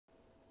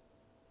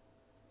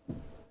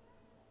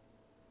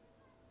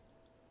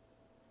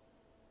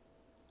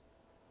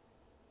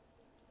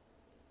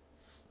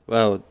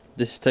Wow,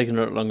 this is taking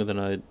a lot longer than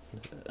I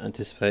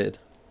anticipated.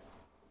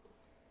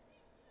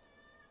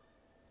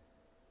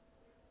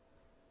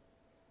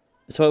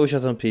 So I wish I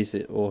was on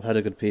PC or had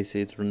a good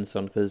PC to run this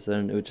on, because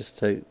then it would just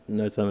take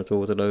no time at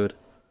all to load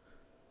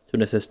to an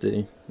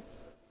SSD.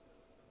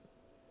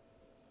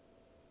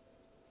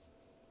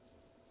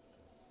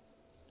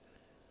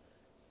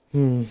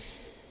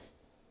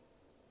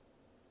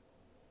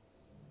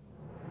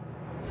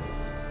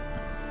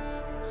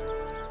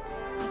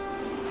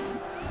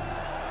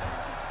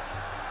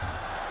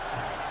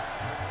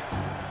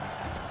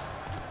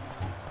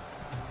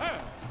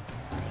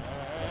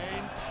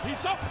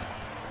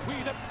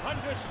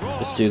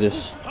 Let's do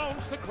this.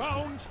 The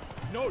ground.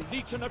 No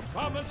legion of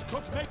drummers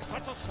could make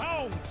such a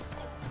sound.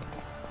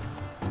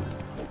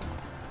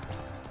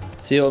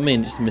 See what I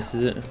mean? Just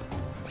misses it.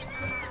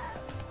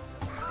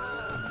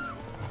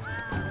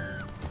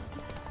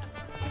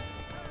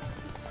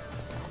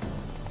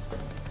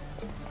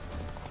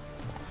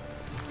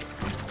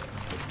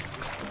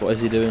 What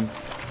is he doing?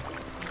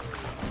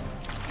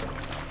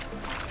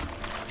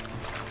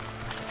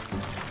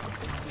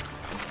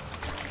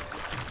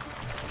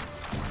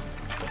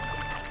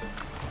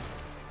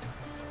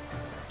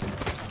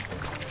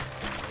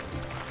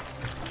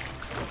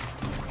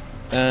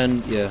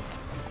 And yeah.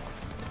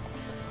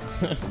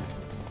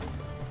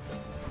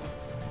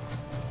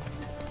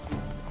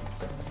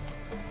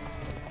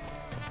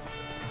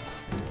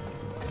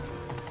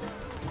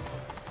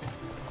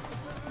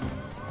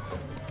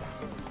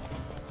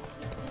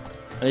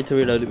 I need to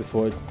reload it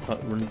before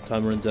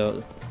time runs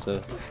out.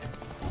 So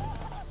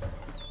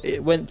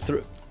it went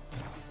through.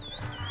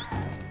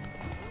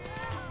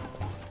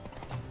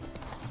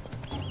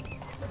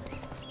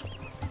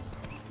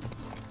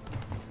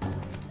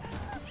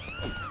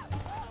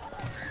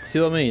 See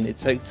what I mean? It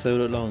takes so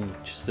long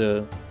just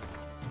to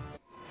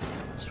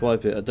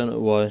swipe it. I don't know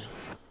why.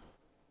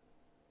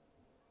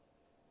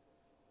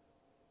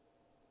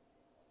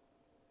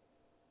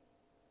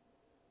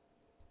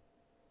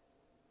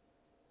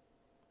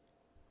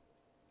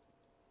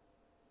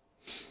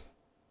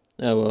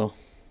 Oh well.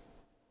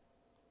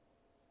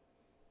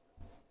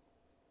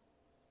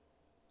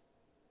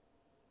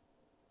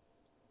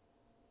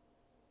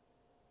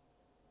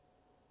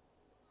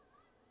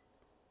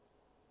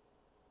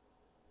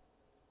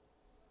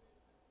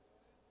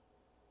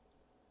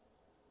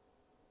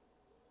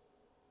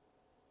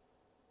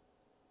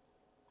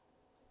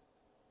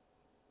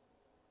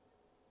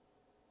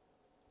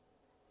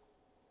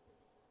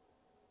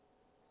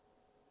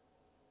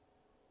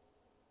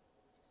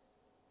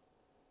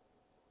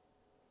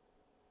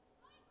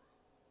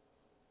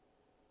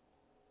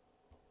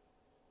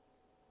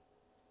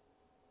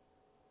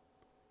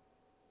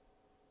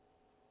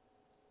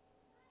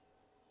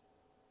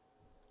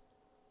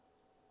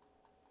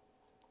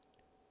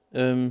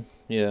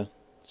 Yeah.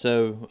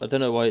 So I don't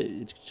know why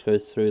it just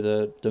goes through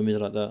the dummies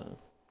like that.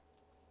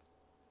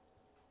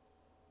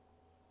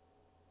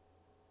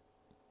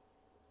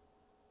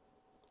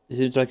 It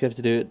seems like you have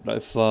to do it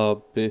like far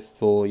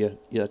before you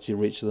actually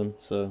reach them.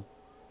 So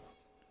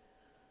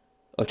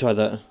I'll try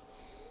that.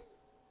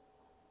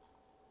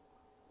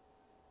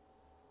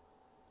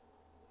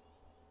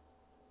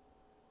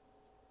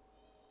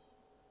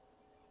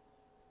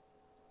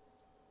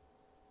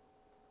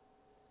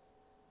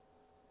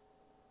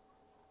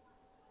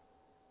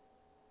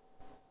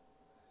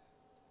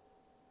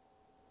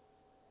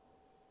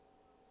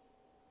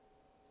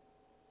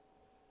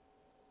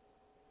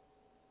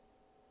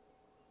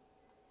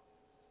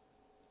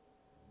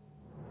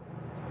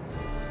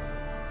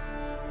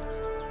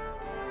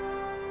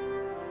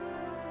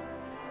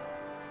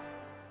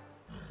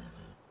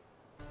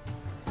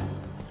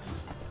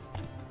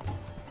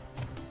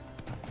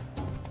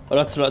 I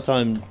lost a lot of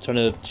time trying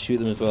to shoot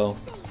them as well.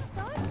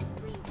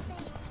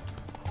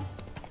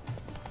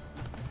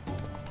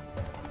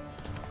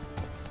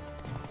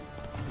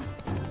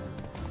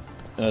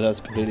 Oh, that's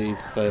completely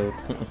failed.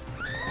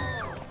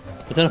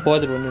 I don't know why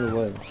they're running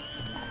away.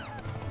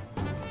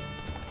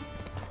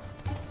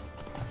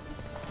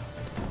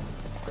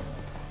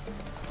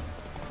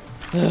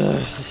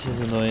 This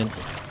is annoying.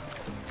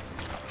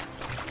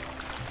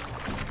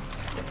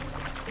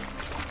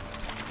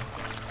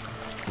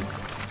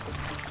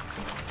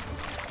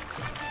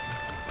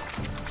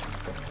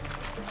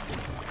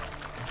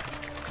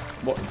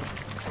 What?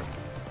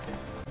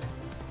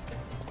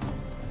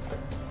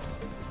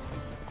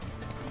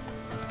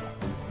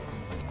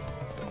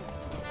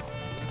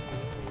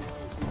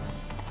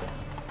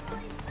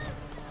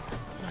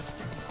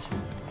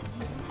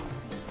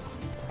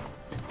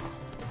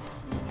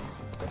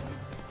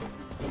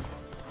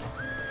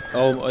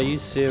 Oh, are you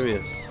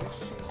serious?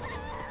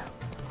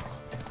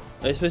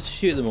 Are you supposed to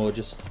shoot them or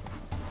just...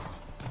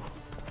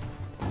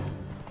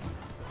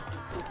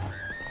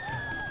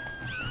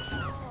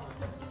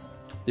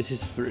 This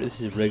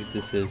is rigged,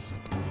 this is.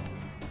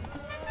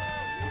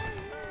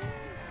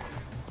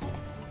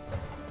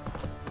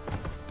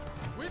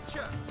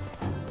 Witcher,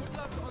 good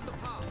luck on the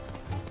path.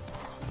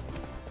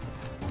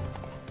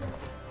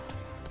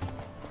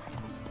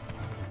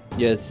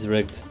 Yeah, this is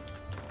rigged.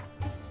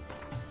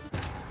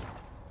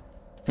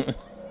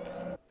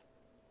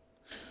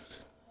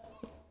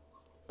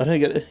 I don't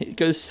get it. It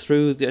goes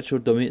through the actual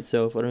dummy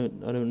itself. I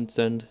don't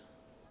understand.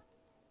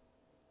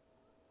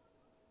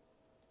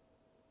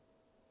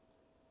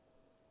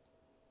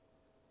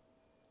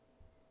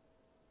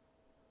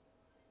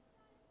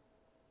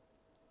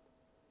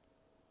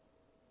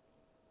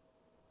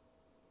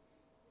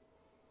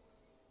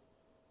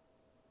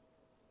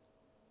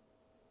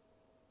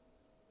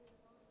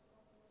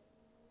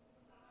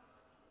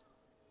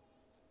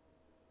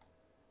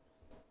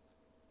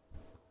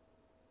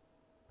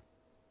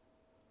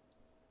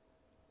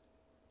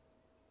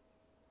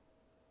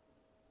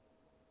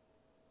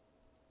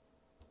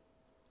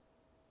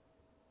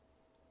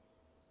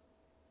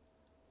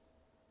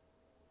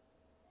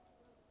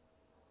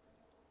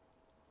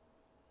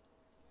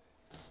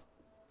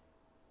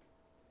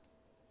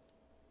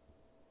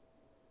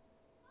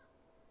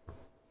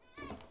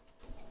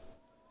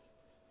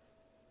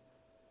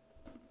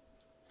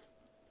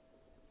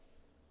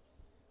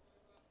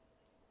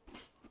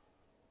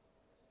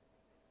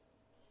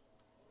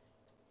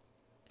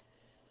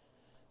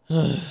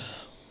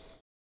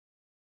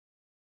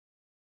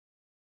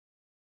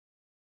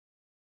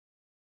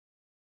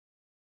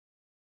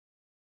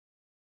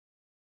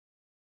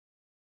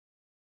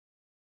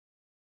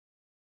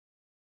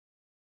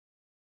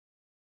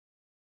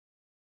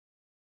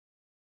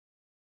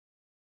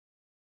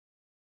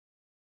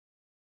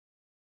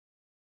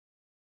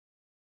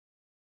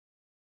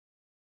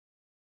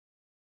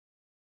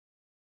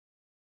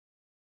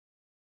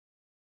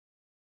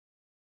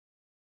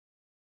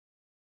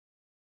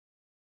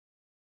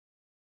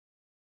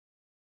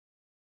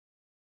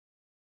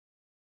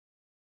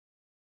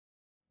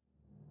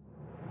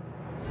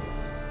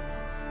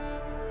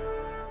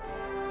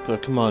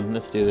 God, come on,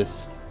 let's do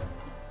this.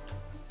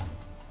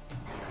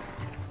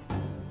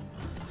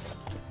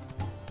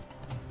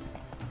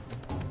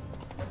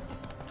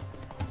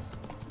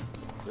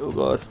 Oh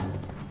God. Is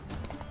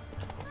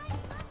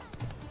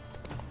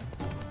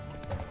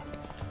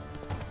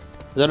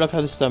that like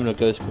how the stamina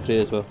goes quickly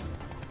as well?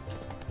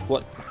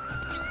 What?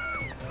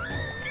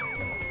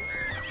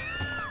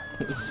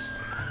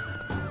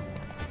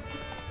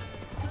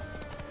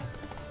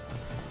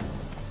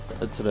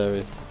 That's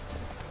hilarious.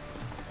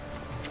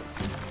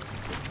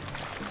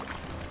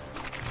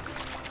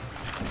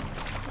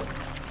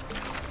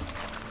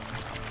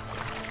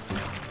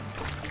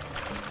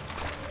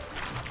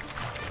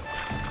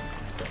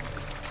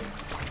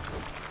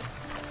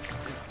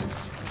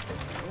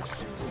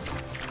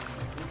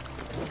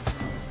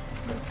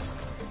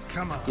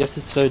 You have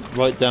to slow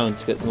right down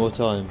to get more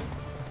time.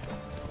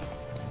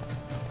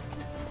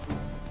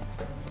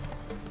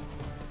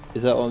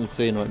 Is that what I'm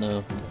seeing right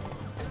now?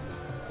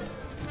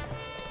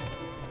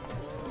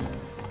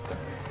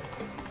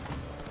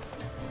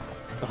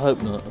 I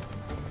hope not.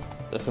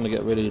 That's gonna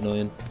get really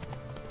annoying.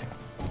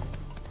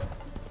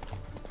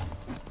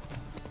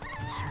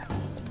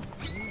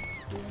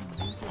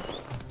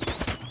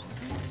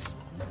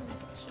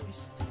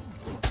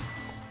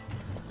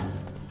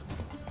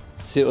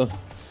 See what?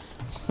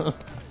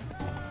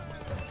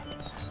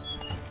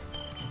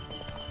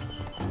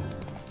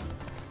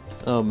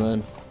 Oh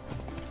man.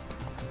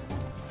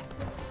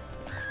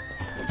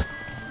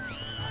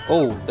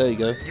 Oh, there you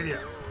go. Keep your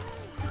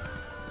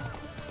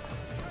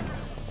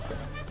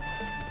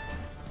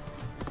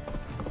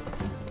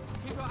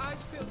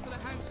eyes peeled for the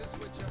handset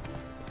switcher.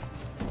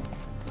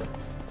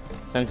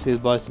 Thanks for the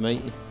advice,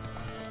 mate.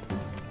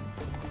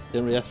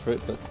 Didn't really ask for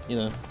it, but you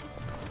know.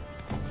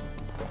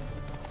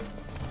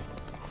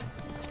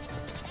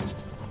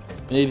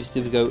 Maybe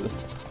stupid goat.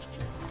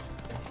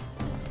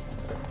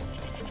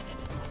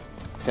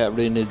 Cat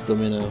really need a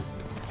dummy now.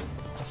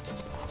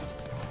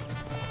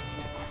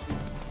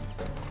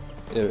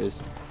 Here it is.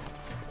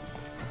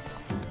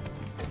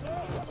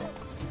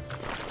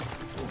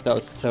 That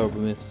was a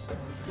terrible miss.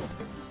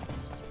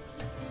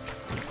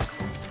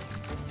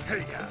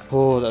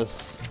 Oh,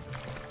 that's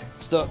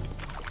stuck.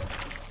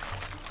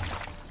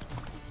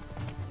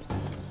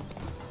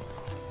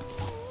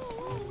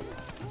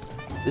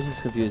 This is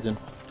confusing.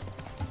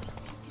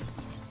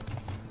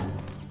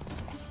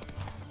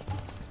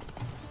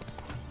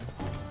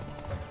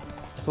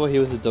 I thought he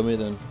was a dummy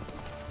then.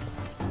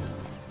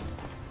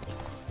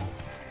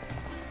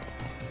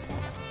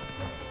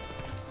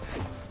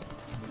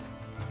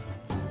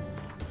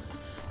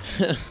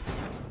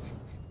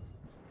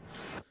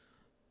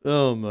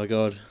 Oh my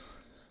god.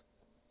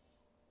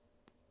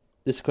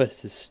 This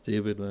quest is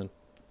stupid, man.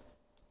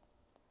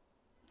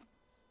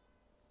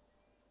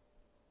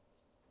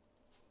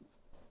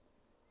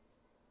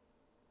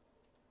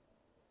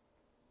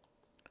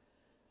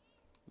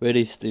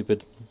 Really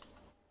stupid.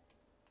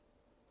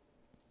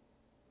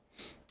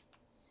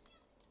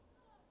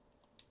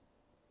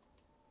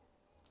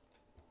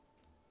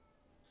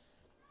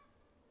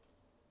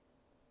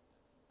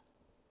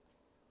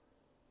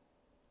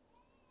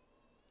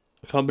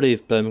 I can't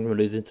believe Birmingham are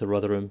losing to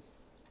Rotherham,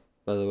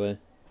 by the way.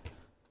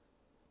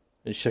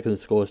 It's checking the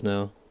scores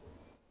now.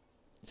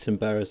 It's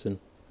embarrassing.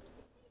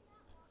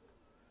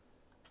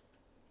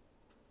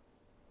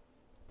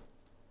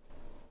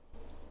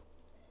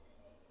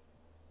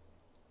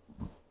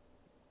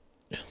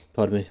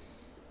 Pardon me.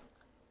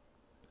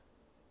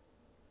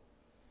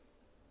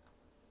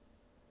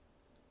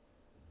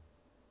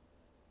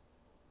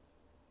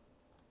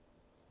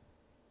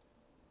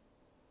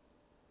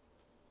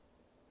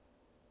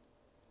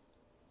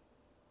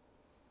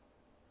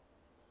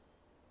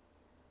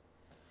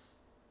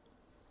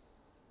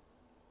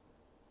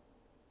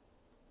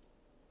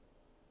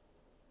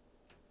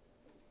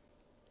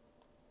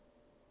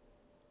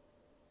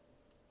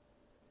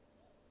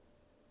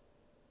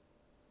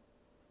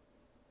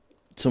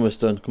 It's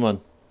almost done, come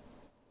on.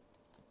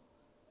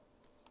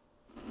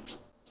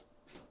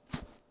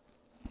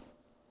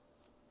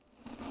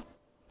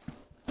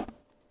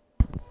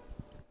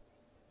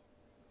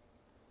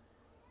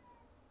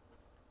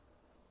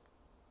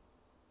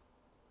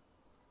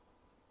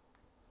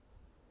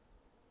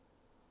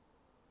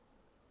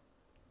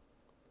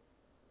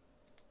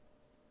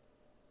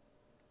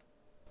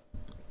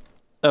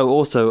 Oh,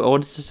 also, I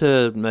wanted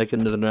to make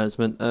another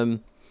announcement.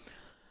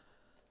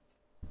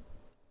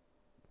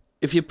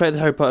 If you played the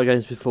Harry Potter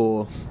games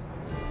before,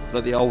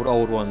 like the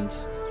old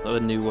ones, not the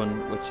new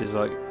one, which is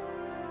like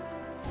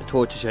a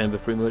torture chamber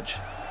pretty much.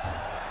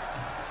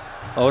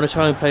 I want to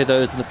try and play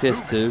those on the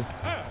PS2,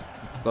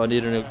 but I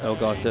need an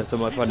Elgato, so I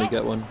might finally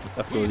get one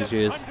after all these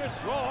years.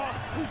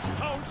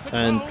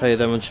 And play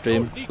them on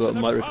stream, but I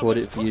might record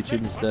it for YouTube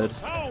instead,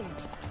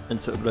 and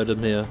sort of upload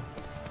them here.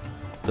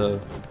 So.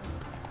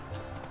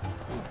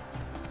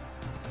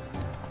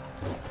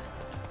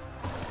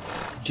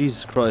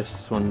 Jesus Christ,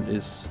 this one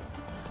is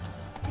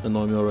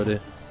annoying me already.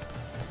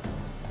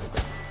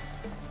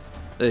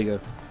 There you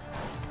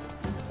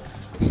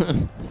go.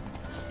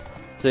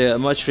 So yeah, I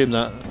might stream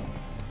that.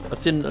 I've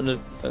seen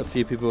a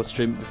few people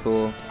stream it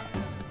before.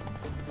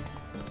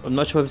 I'm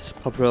not sure if it's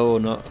popular or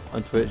not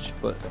on Twitch,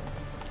 but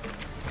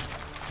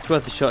it's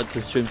worth a shot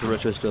to stream some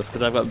retro stuff,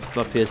 because I've got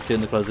my PS2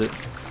 in the closet,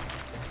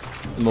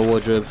 in my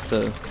wardrobe,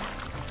 so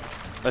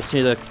I just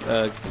need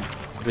a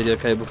video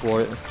cable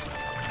for it.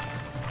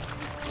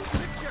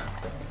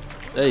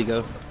 There you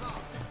go.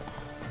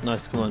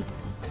 Nice, come on.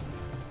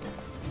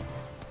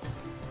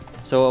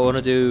 So what I want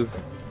to do,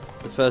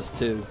 the first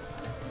two,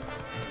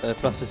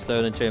 Philosopher's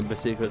Stone and Chamber of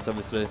Secrets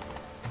obviously.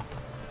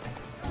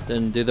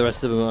 Then do the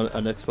rest of them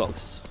on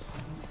Xbox.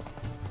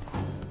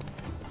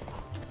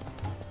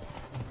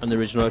 On the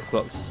original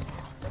Xbox.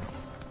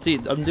 See,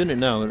 I'm doing it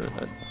now.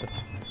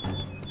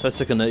 It's like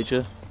second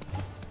nature.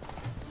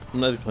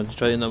 I'm not even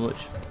concentrating that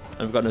much.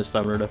 I've got no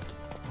stamina left.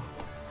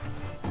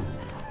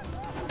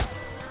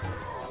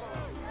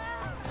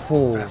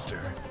 Oh. Faster.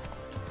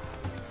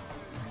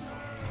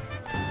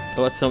 I've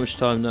got so much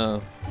time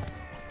now.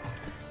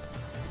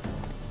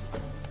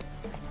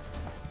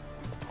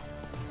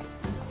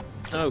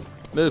 No,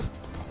 move.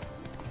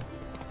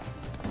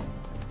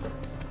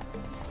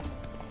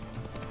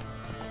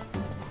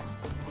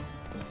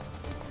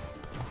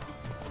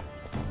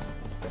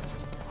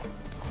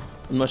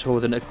 I'm not sure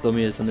what the next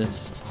dummy is on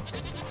this.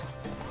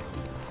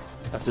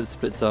 After it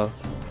splits off.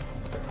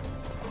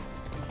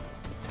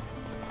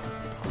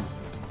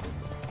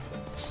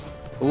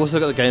 I've also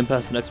got the Game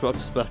Pass and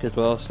Xbox back as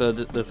well, so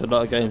there's a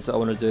lot of games that I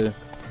want to do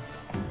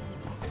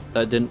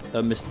that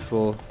I missed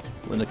before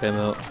when they came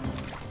out.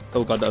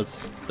 Oh god, that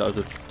was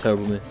a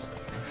terrible miss.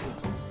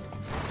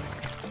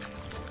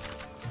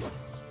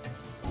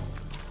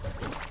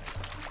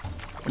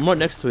 I'm right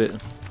next to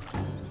it.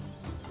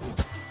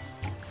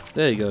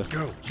 There you go.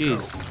 Jeez.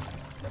 Go.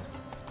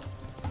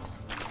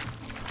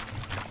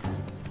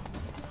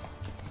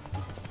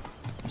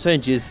 I'm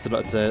saying Jesus a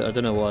lot today. I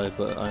don't know why,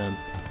 but I am.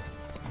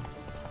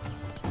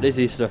 It is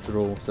Easter after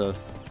all, so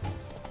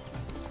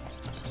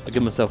I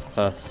give myself a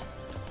pass.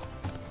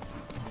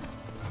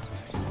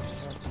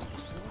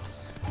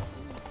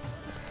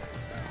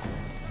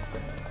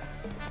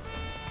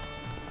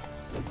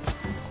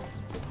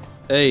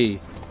 Hey,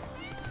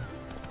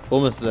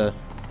 almost there.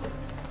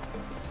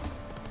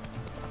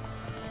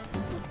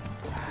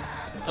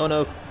 Oh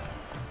no.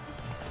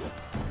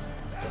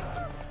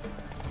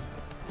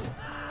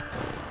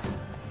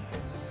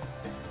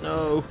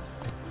 No.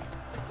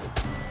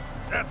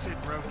 That's it,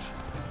 Roach.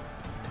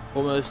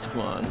 Almost,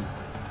 come on.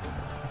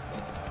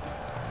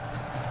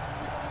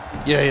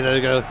 Yay, there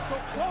we go. So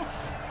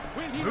close.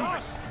 Will he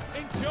last?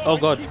 Enjoy. Oh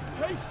god. Keep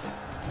pace.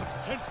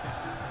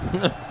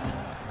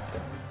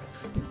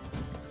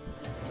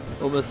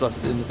 Almost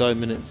lost it in the 9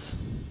 minutes.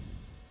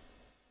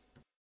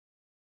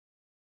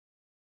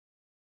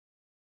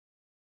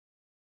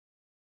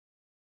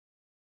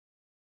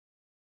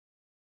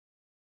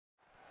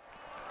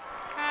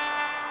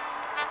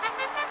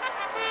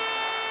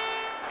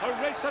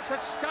 A race of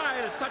such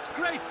style, such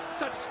grace,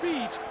 such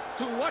speed.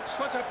 To watch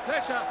was a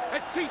pleasure,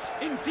 a treat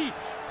indeed.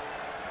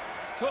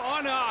 To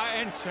honor our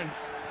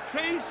entrance,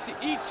 praise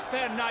each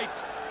fair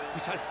knight.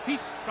 We shall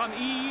feast from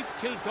eve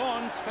till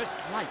dawn's first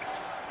light.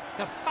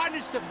 The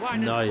finest of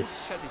wine and food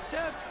shall be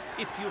served.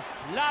 If you've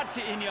blood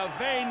in your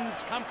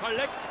veins, come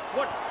collect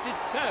what's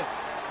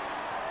deserved.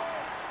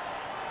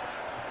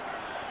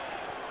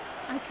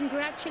 I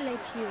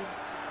congratulate you.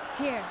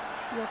 Here,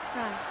 your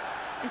price.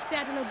 A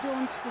saddle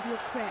adorned with your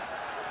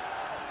crest.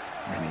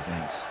 Many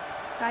thanks.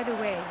 By the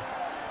way,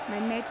 my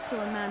maid saw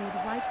a man with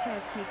white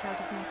hair sneak out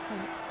of my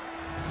tent.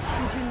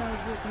 Would you know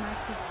who it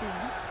might have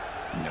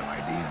been? No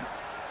idea.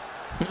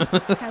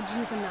 How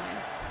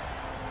juvenile.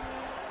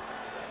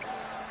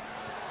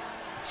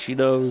 She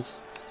knows.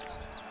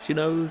 She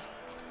knows.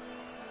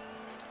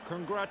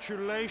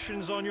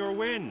 Congratulations on your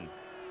win.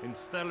 In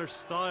stellar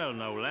style,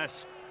 no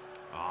less.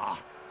 Ah,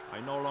 I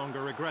no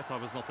longer regret I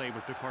was not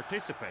able to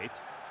participate.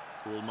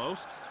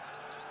 Almost.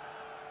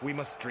 We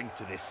must drink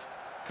to this.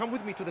 Come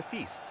with me to the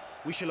feast.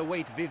 We shall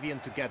await Vivian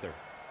together.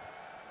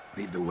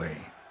 Lead the way.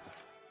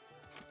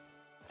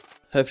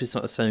 Hopefully it's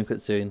not the same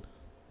cutscene.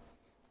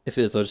 If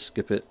it is, I'll just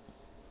skip it.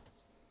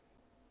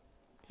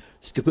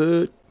 Skip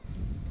it!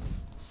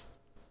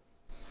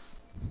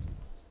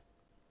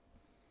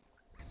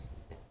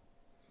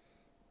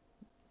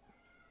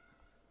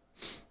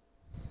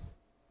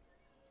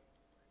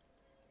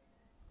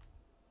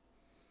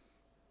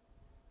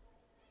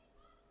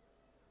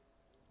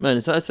 Man,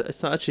 it's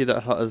not actually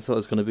that hot as I thought it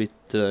was going to be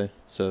today,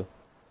 so...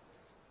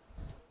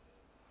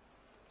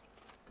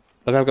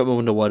 Like, I've got my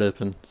window wide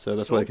open, so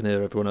that's why I can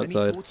hear everyone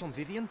outside. Any thoughts on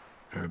Vivian?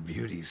 Her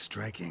beauty's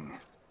striking.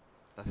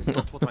 That is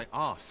not what I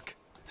ask.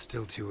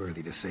 Still too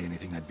early to say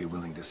anything I'd be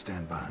willing to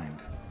stand behind.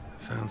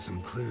 Found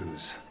some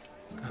clues.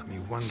 Got me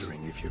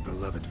wondering if your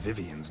beloved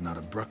Vivian's not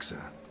a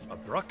Bruxa. A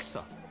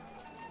Bruxa?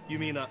 You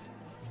mean a...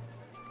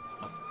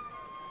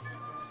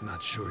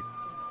 Not sure.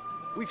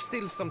 We've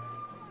still some...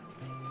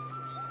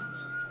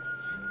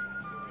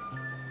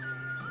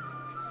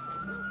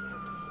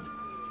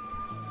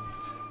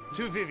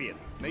 To Vivian.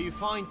 May you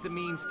find the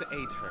means to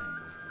aid her.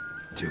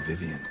 To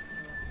Vivian.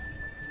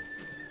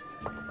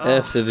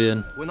 F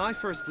Vivian. When I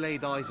first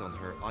laid eyes on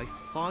her, I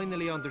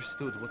finally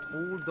understood what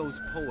all those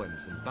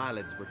poems and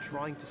ballads were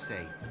trying to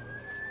say.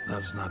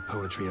 Love's not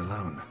poetry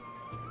alone.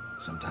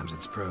 Sometimes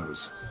it's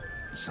prose.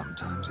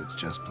 Sometimes it's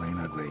just plain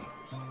ugly.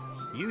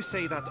 You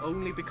say that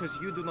only because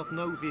you do not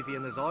know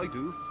Vivian as I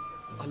do.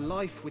 A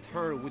life with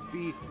her would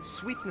be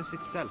sweetness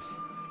itself.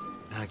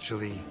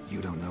 Actually,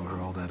 you don't know her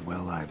all that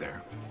well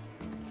either.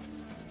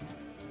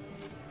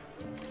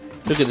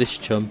 Look at this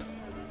chump.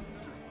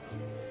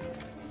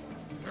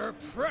 Your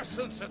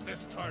presence at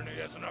this tourney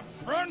is an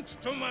affront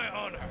to my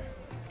honor.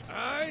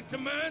 I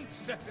demand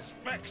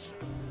satisfaction.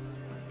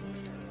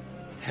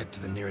 Head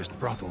to the nearest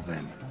brothel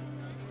then.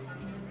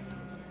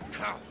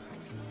 Coward.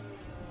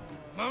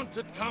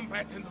 Mounted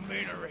combat in the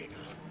main arena.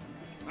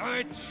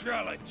 I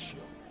challenge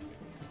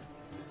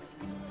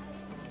you.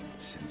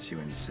 Since you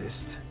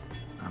insist,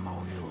 I'm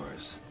all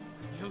yours.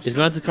 Is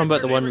mounted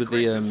combat the one with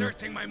the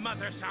deserting my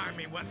mother's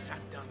army once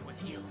I'm done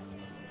with you.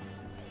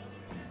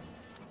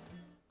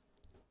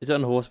 Is it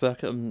on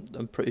horseback?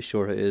 I'm pretty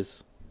sure it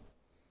is.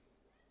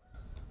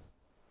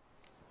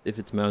 If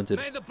it's mounted.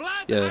 May the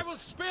blood Yeah. I will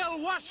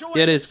spill wash away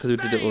Yeah, it is the because we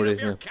did it stain already. of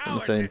your Yeah,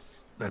 I'm saying.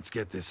 cowardice. Let's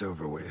get this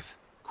over with.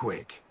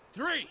 Quick.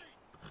 3,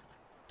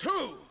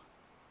 2,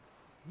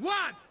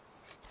 1.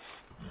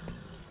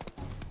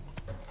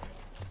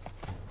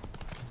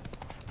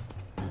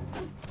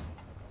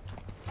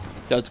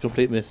 That's a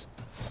complete miss.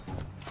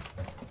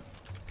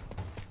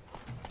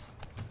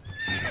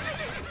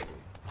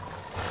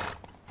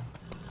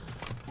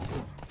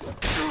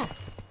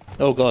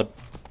 Oh god.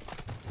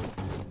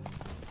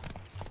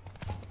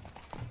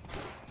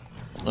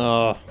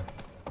 Oh.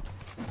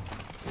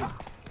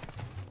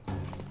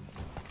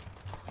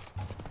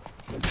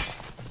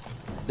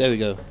 There we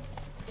go.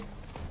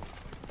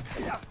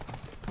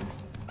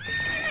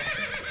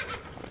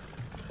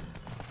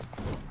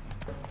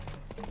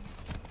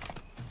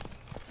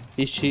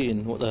 He's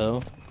cheating, what the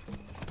hell?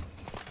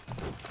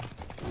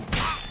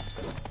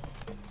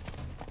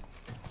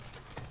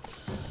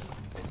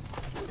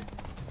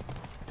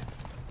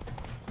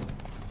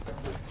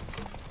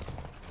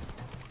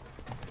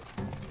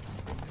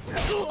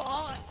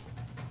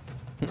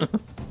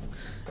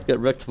 Get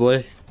wrecked,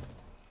 boy.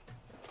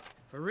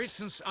 For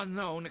reasons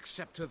unknown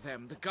except to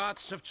them, the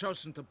gods have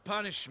chosen to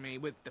punish me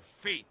with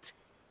defeat.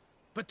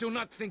 But do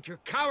not think your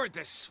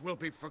cowardice will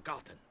be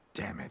forgotten.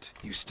 Damn it.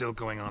 You still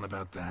going on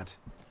about that?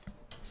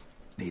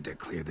 Need to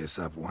clear this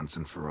up once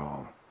and for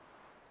all.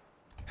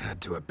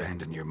 Had to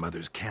abandon your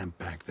mother's camp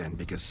back then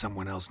because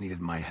someone else needed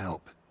my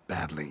help.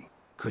 Badly.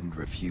 Couldn't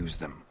refuse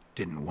them.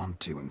 Didn't want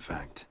to, in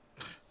fact.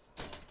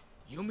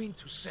 You mean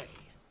to say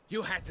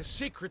you had a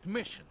secret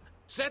mission,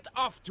 set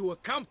off to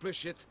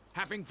accomplish it,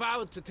 having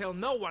vowed to tell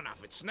no one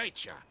of its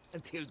nature,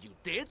 until you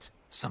did?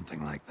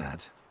 Something like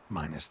that.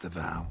 Minus the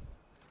vow.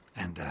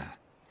 And,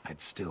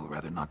 I'd still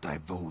rather not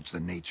divulge the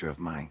nature of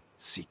my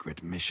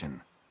secret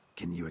mission.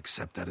 Can you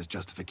accept that as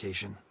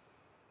justification?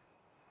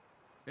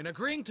 In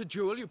agreeing to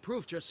duel, you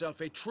proved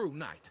yourself a true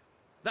knight.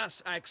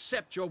 Thus, I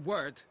accept your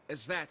word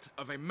as that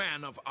of a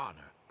man of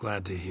honor.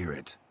 Glad to hear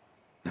it.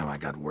 Now I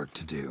got work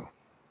to do.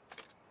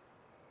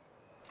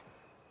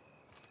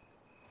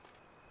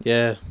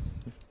 Yeah.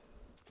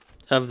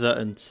 Have that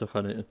and suck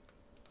on it.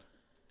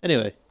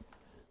 Anyway.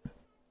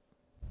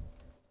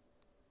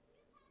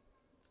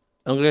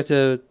 I'm gonna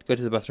go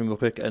to the bathroom real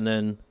quick and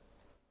then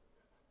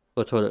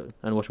go to the toilet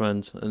and wash my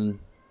hands and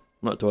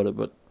Not toilet,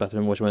 but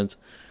bathroom, wash my hands.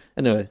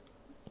 Anyway,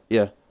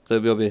 yeah, so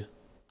we'll be...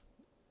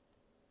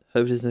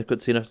 Hopefully there's a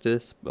good scene after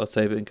this, but I'll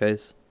save it in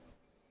case.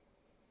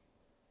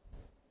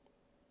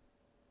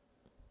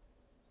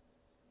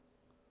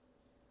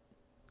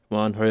 Come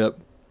on, hurry up.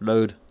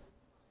 Load.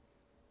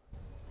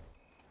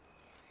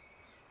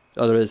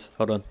 Oh, there is.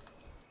 Hold on.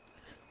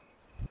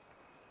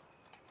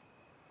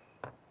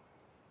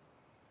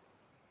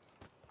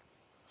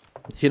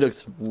 He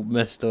looks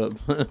messed up.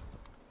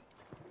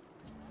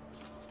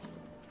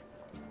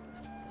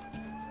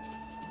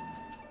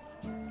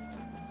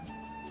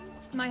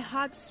 My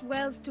heart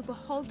swells to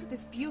behold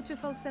this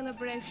beautiful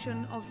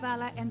celebration of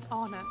valor and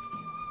honor,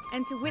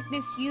 and to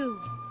witness you,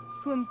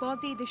 who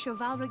embody the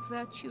chivalric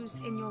virtues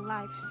in your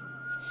lives,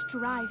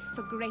 strive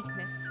for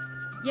greatness.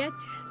 Yet,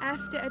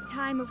 after a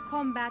time of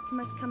combat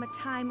must come a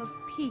time of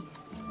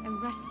peace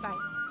and respite.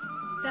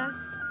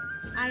 Thus,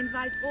 I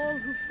invite all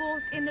who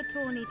fought in the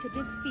tourney to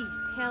this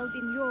feast held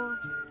in your,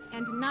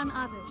 and none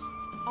other's,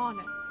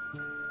 honor.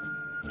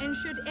 And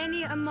should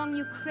any among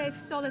you crave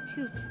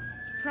solitude,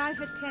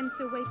 private tents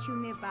await you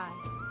nearby.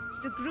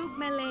 The group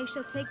melee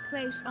shall take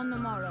place on the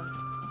morrow.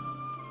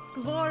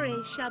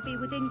 Glory shall be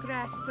within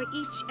grasp for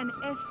each and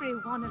every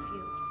one of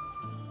you.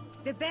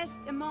 The best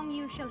among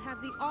you shall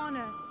have the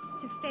honor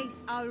to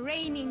face our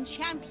reigning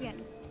champion.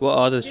 What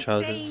are those the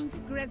trousers?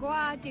 famed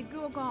Gregoire de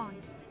Gourgon,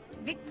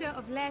 victor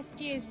of last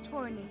year's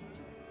tourney.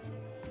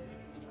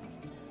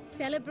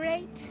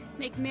 Celebrate,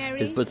 make merry,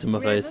 His butt's in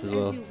my face as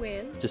revel well. you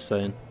will, Just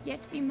saying. yet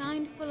be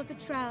mindful of the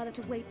trial that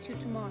awaits you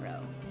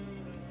tomorrow.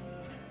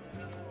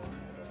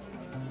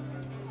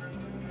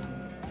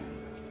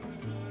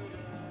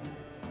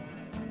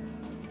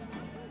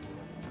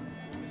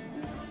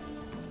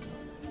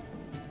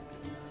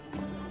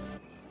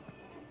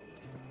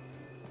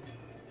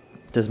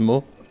 There's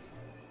more?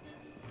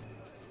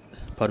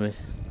 Pardon me.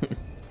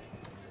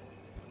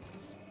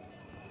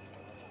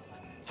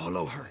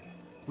 Follow her.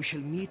 We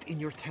shall meet in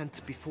your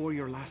tent before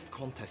your last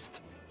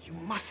contest. You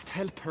must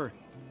help her.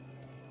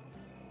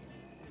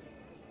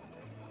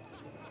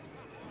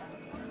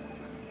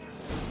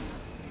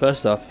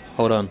 First off,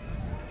 hold on.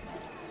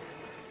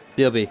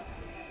 BLB.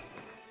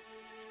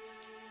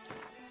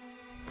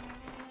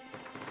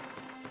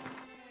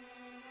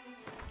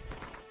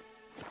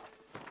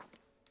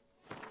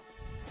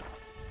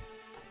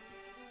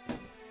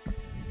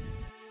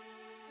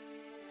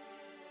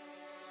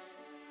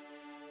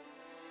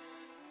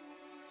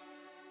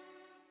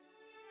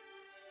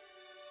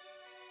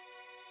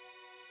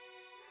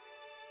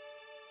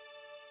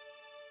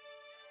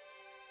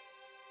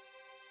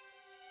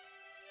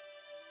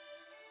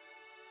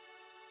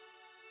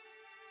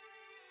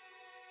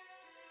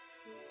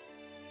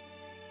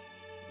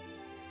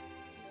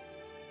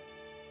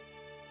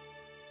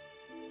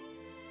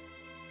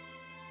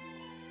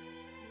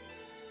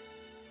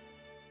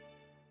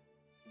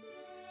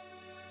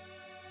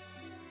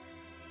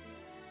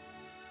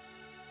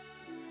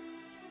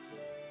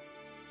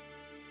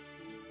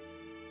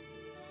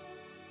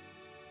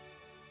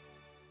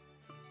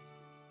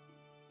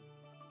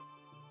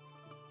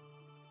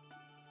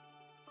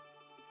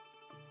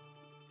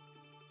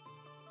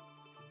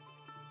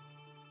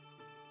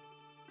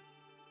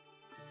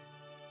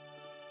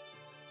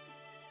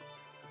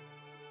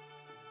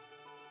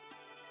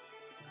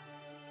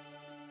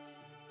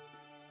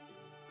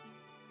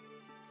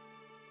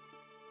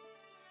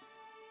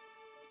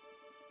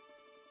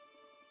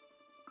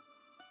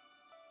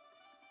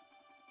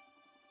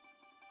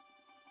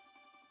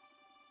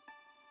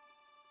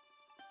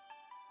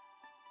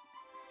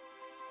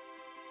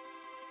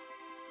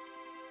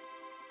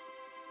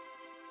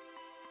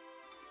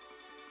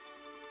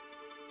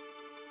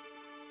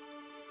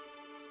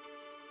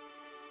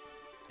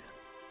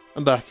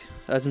 I'm back.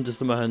 I had some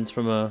dust on my hands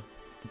from a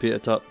computer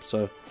top,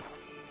 so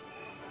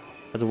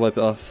I had to wipe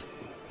it off.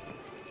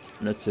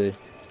 Let's see.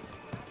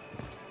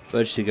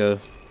 Where did she go?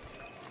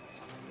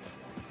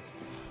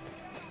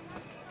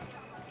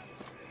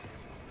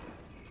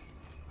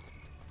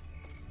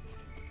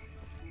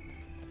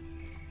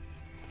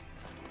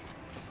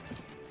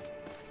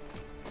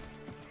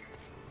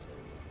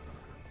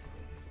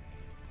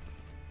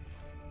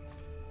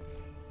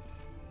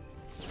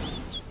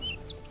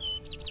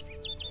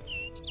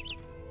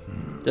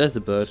 There's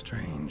the bird.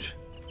 Strange.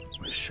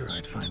 Was sure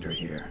I'd find her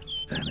here.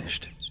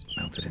 Vanished.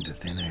 Melted into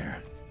thin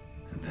air.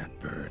 And that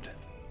bird.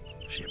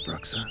 She a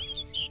Bruxa?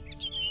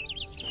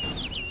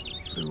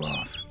 Flew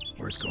off.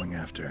 Worth going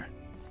after.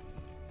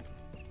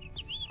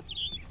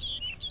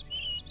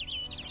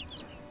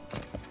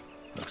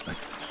 Looks like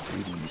it's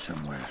leading me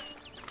somewhere.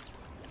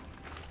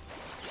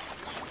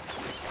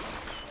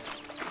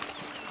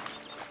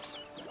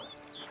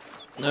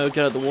 No, get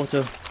out of the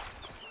water.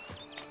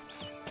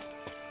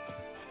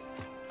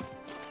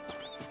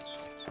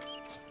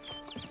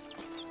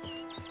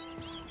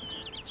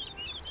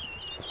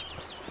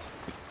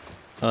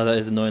 Oh, that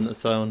is annoying, that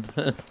sound.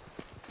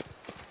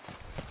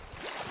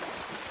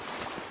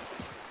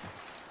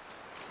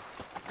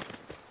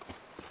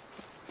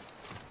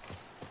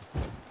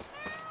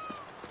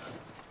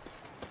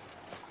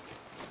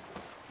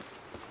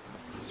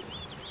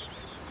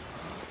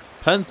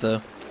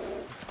 Panther?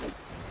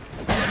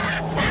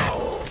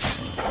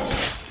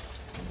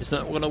 It's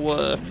not gonna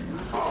work.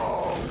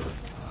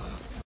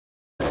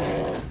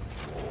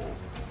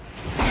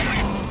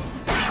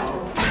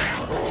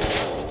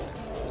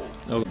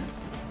 Oh.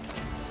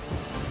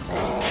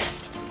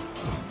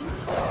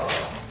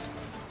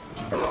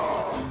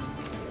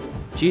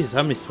 Jesus,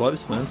 how many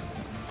swipes, man?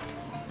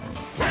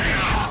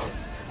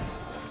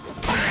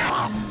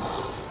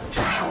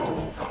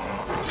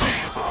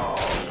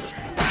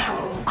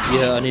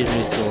 Yeah, I need a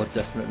new sword,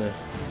 definitely.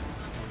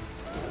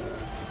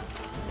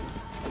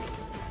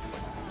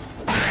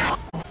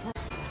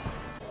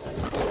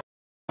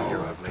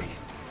 You're ugly.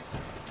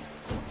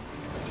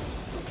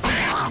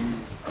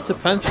 It's a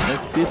panther,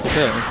 it's a beautiful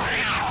tail.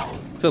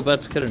 I feel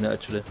bad for killing it,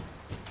 actually.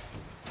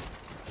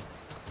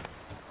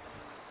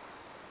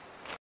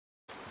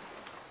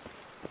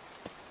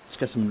 Let's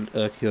get some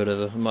Kyoto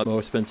though. It might be more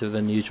expensive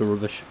than the usual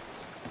rubbish.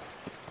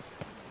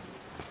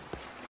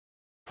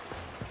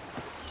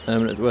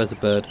 Where's the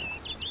bird?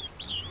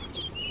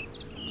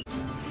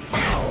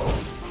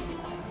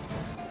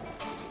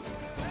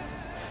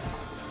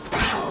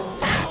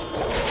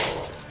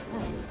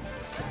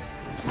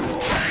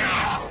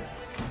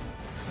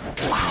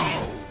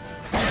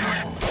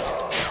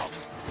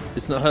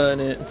 It's not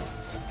hurting it.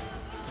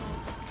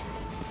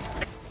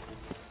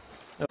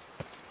 Oh.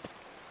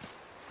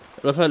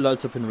 I love how it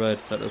lights up in red.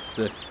 That looks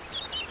sick.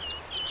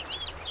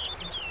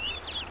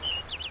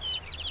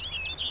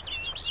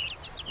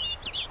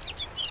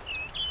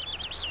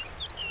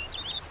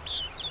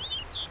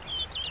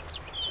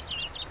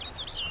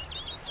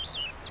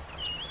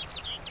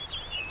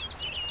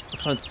 I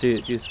can't see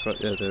it. Jesus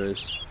Christ. Yeah, there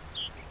is.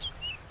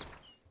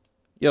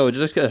 Yo, did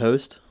I just get a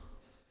host?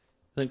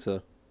 I think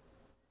so.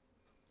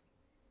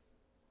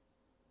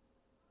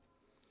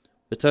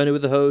 Tony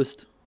with the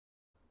host.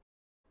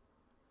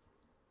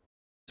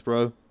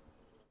 Bro.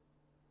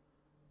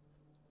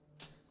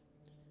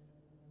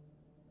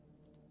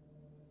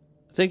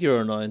 I think you're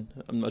online.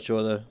 I'm not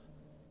sure though.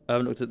 I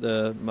haven't looked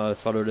at my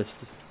follow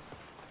list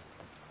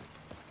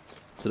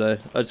today.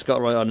 I just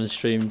got right on and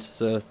streamed,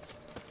 so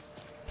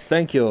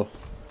thank you.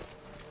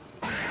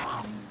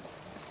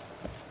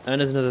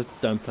 And there's another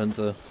damn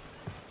panther.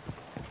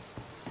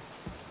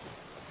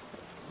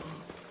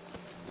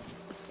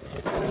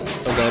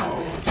 Oh god.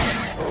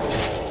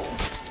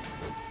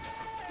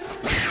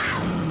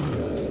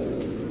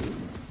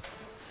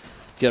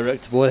 Get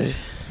wrecked, boy.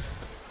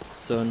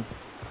 Son.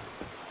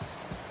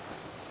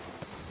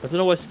 I don't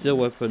know why steel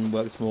weapon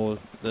works more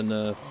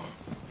than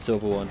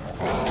silver one.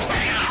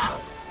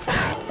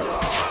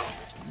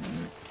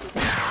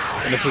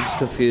 Unless I'm just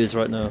confused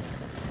right now.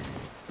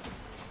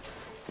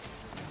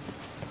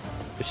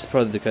 Which is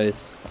probably the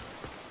case.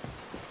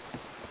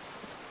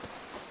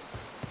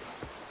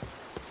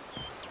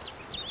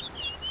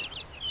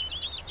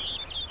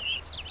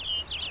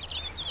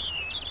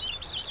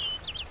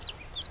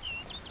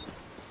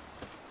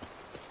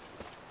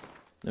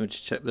 Let me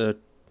just check the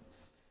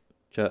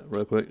chat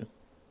real quick.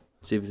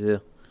 See if he's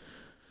here.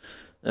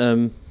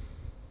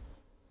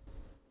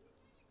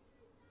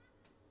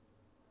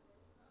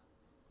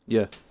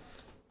 Yeah.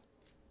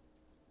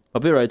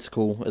 I'll be right to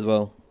call as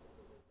well.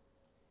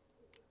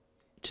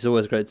 Which is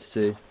always great to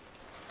see.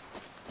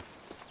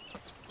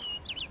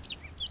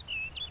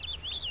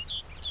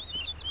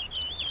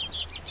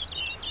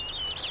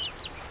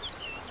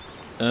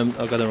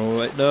 I'll go down all the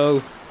way.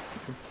 No!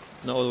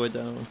 Not all the way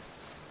down.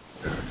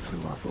 Bird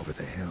flew off over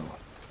the hill.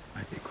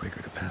 Might be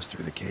quicker to pass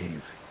through the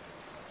cave.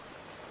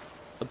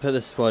 I'll put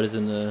the spiders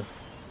in there.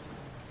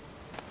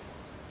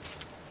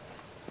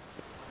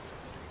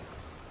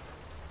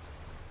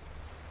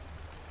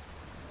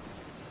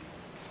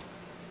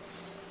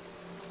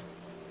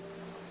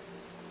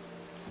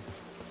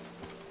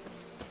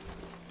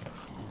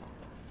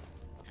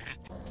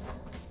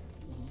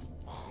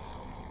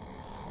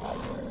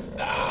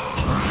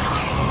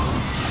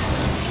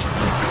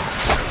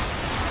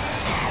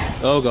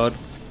 Oh god.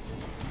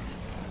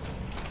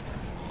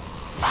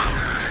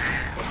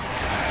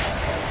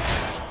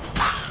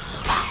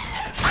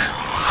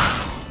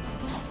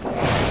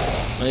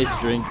 I need to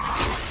drink.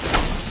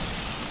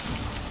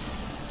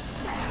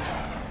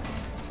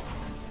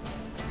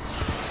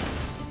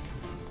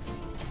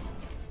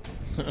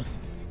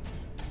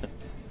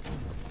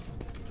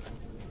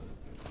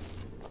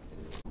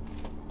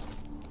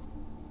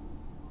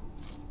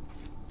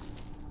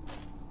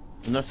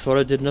 And that's why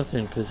I did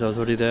nothing, because I was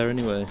already there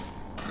anyway.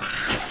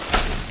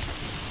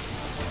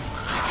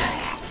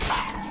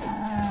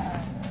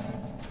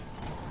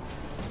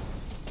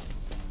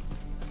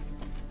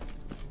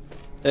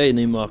 Hey,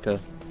 new marker.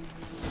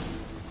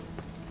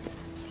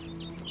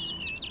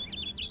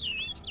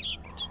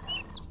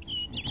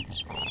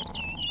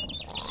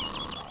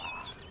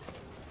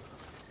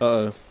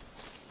 Uh-oh.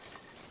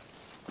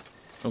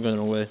 I'm going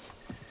the wrong way.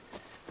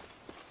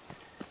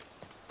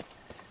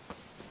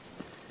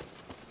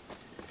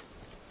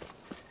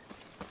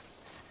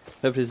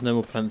 Hopefully there's no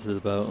more panthers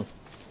about.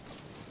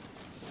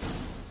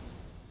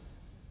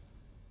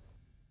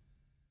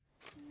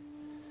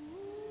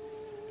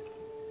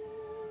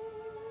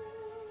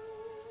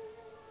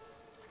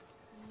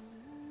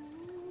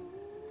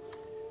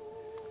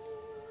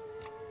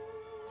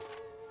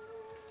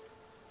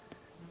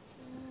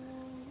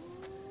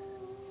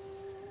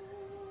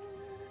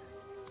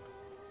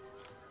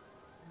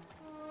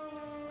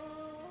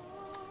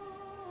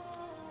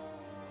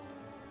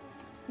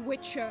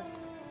 Witcher.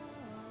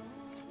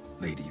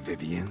 Lady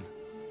Vivian?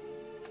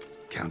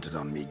 Counted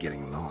on me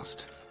getting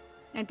lost.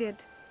 I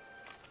did.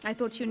 I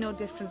thought you no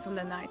different from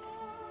the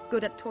knights.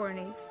 Good at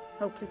tourneys,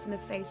 hopeless in the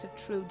face of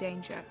true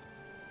danger.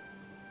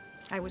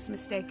 I was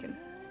mistaken.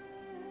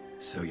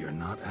 So you're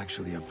not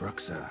actually a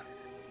Bruxa?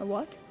 A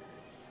what?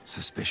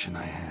 Suspicion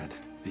I had,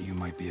 that you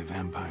might be a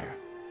vampire.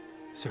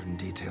 Certain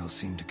details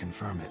seemed to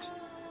confirm it.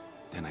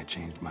 Then I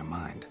changed my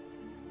mind.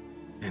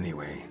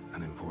 Anyway,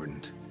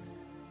 unimportant.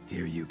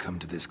 Here you come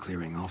to this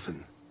clearing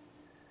often.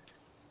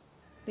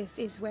 This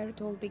is where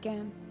it all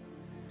began.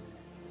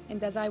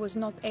 And as I was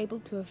not able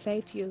to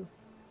evade you,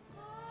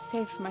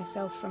 save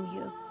myself from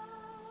you,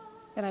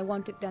 then I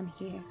want it done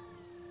here.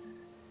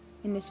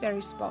 In this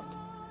very spot.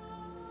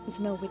 With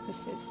no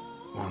witnesses.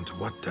 Want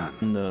what done?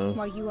 No.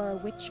 While you are a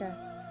witcher.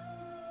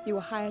 You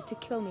were hired to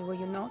kill me, were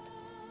you not?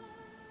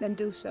 Then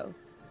do so,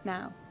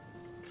 now.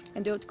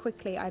 And do it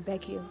quickly, I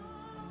beg you.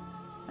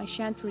 I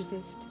shan't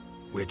resist.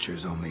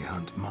 Witchers only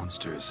hunt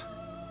monsters.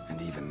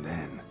 And even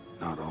then,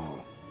 not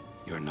all.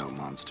 You're no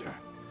monster.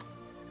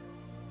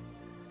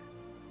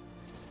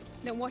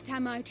 Then what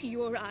am I to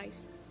your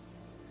eyes?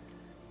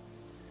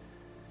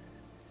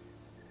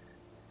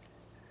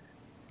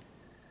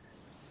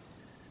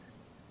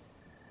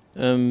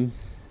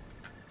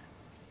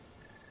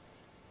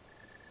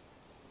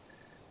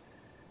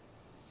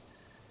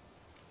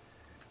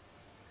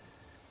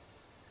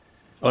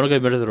 I want to go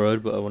middle of the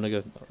road, but I want to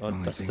go. I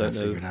Only just thing don't I've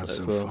know. figured out that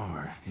so well.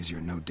 far is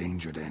you're no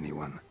danger to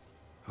anyone.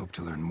 Hope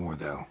to learn more,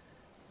 though.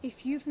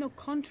 If you've no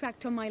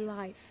contract on my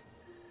life,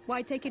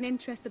 why take an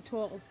interest at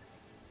all?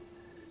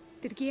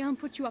 Did Guillaume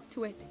put you up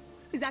to it?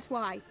 Is that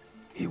why?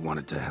 He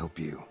wanted to help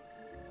you.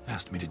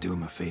 Asked me to do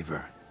him a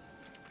favor.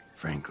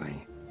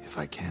 Frankly, if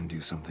I can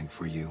do something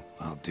for you,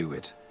 I'll do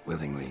it,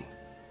 willingly.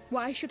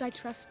 Why should I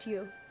trust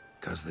you?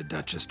 'Cause the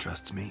Duchess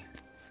trusts me?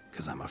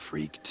 'Cause I'm a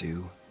freak,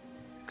 too?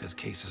 'Cause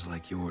cases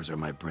like yours are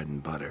my bread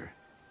and butter.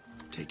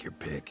 Take your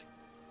pick.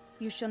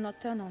 You shall not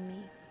turn on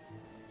me.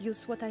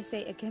 Use what I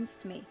say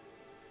against me.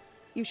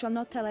 You shall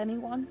not tell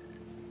anyone?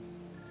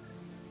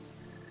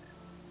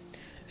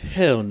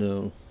 Hell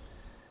no.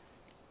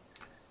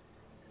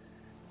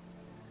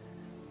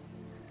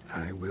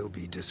 I will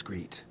be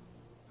discreet.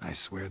 I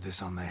swear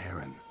this on the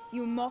Heron.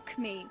 You mock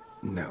me.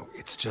 No,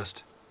 it's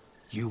just...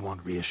 You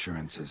want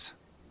reassurances.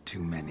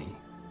 Too many.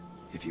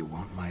 If you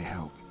want my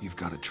help, you've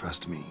got to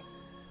trust me.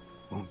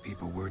 Won't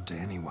peep a word to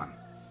anyone.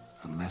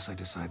 Unless I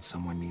decide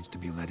someone needs to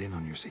be let in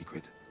on your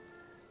secret.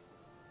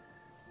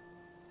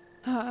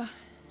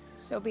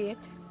 So be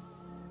it.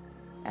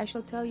 I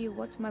shall tell you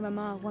what my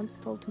mama once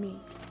told me.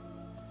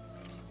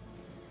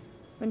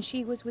 When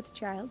she was with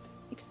child,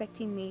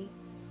 expecting me,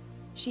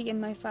 she and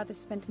my father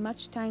spent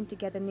much time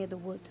together near the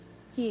wood,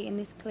 here in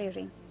this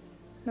clearing.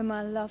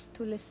 Mama loved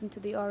to listen to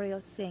the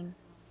orioles sing.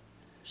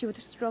 She would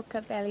stroke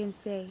her belly and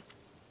say,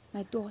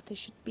 "My daughter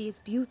should be as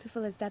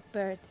beautiful as that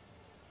bird.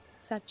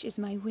 Such is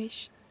my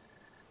wish."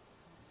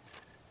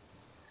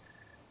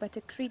 But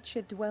a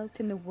creature dwelt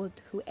in the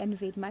wood who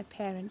envied my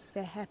parents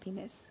their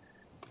happiness.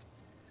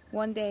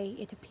 One day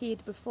it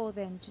appeared before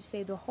them to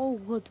say the whole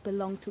wood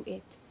belonged to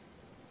it,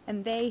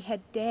 and they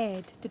had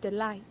dared to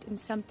delight in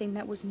something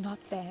that was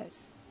not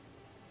theirs.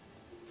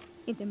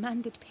 It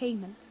demanded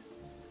payment.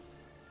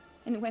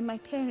 And when my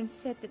parents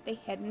said that they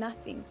had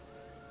nothing,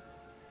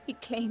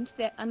 it claimed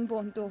their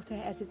unborn daughter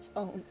as its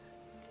own.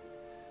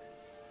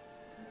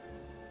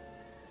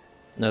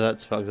 No,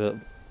 that's fucked up.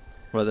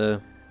 Right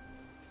there.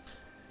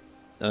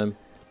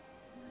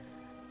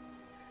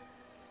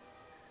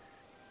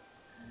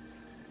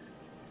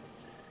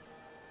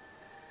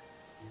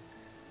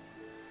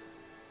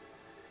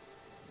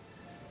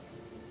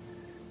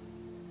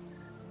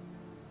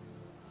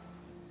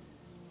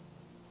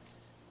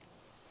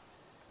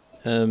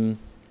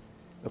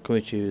 What can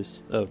we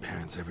choose? Oh,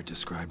 Parents ever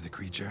describe the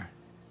creature?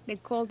 They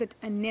called it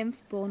a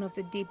nymph born of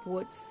the deep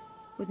woods,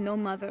 with no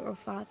mother or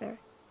father.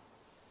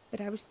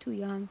 But I was too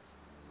young,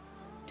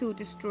 too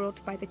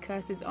distraught by the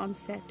curse's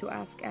onset to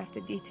ask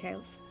after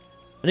details.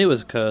 I knew it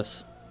was a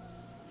curse.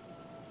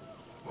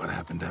 What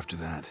happened after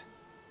that?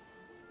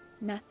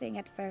 Nothing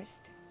at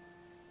first.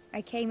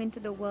 I came into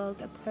the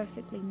world a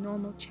perfectly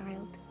normal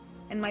child,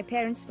 and my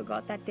parents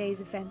forgot that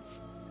day's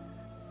events.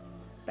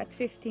 But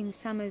 15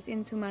 summers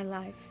into my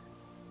life,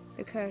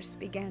 the curse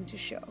began to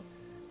show.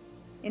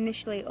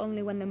 Initially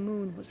only when the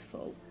moon was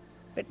full,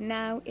 but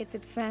now it's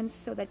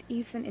advanced so that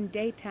even in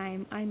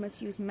daytime I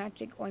must use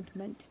magic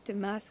ointment to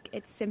mask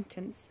its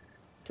symptoms,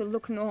 to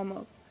look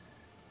normal.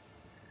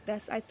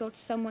 Thus I thought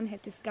someone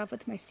had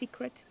discovered my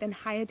secret, then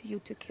hired you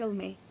to kill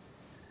me.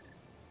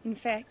 In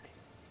fact,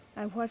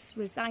 I was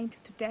resigned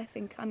to death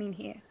in coming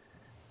here.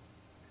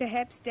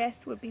 Perhaps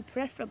death would be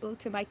preferable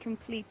to my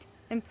complete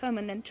and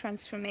permanent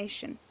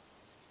transformation.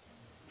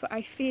 For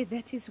I fear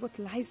that is what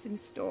lies in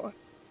store.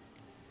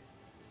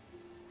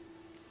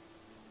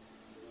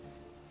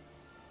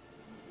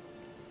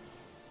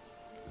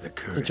 The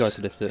tried curse,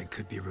 to lift it. it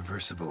could be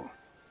reversible.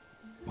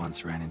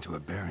 Once ran into a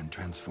baron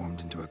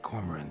transformed into a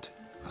cormorant,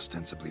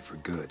 ostensibly for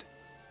good.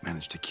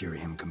 Managed to cure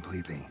him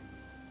completely.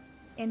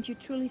 And you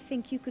truly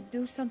think you could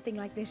do something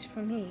like this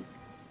for me?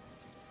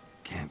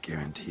 Can't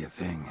guarantee a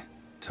thing.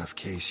 Tough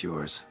case,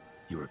 yours.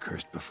 You were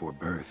cursed before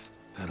birth.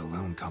 That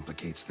alone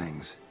complicates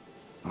things.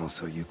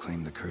 Also, you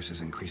claim the curse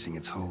is increasing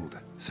its hold.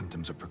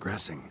 Symptoms are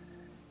progressing.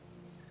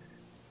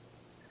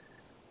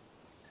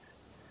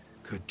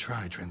 Could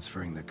try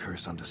transferring the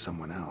curse onto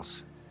someone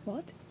else.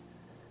 What?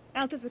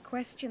 Out of the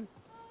question.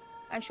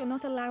 I shall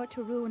not allow it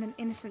to ruin an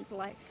innocent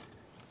life.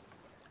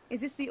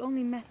 Is this the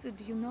only method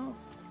you know?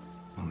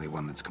 Only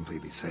one that's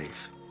completely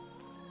safe.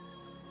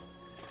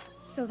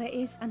 So there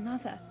is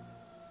another.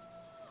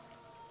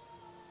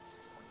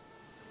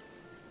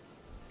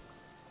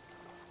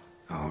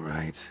 All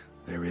right,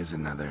 there is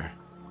another.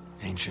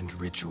 Ancient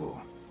ritual.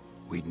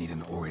 We'd need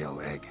an Oriole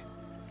egg.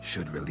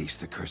 Should release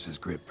the curse's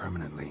grip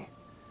permanently.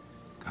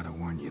 Gotta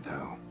warn you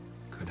though,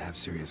 could have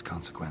serious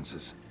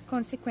consequences.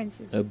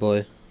 Consequences? Oh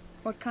boy.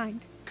 What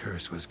kind?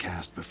 Curse was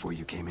cast before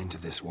you came into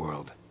this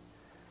world.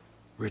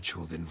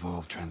 Ritual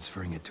involved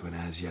transferring it to an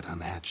as-yet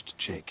unhatched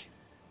chick.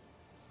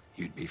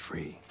 You'd be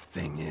free.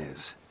 Thing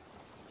is,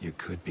 you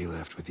could be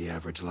left with the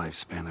average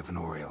lifespan of an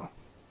Oriole.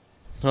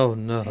 Oh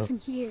no.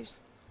 7 years.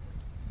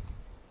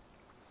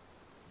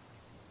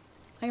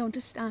 I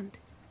understand.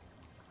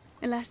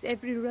 Alas,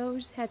 every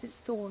rose has its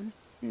thorn,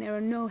 and there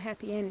are no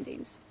happy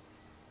endings.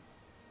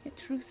 Yet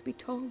truth be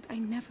told, I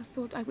never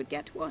thought I would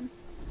get one.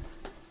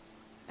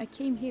 I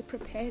came here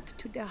prepared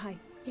to die,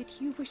 yet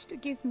you wish to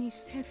give me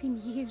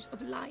 7 years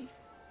of life.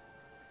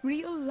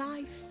 Real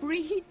life,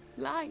 free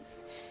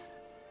life.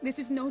 This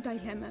is no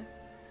dilemma.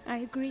 I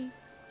agree,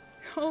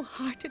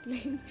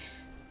 wholeheartedly.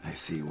 I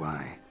see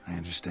why. I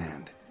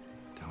understand.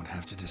 Don't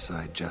have to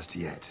decide just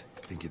yet.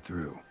 Think it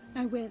through.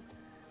 I will.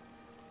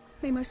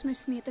 They must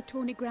miss me at the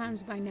tourney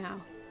grounds by now.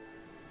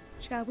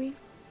 Shall we?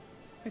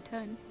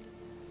 Return.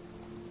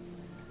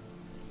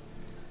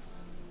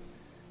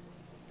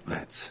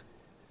 Let's.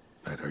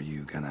 But are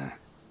you gonna...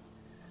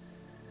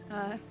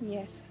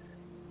 Yes.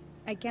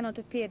 I cannot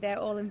appear there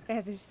all in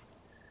feathers.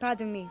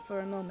 Pardon me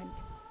for a moment.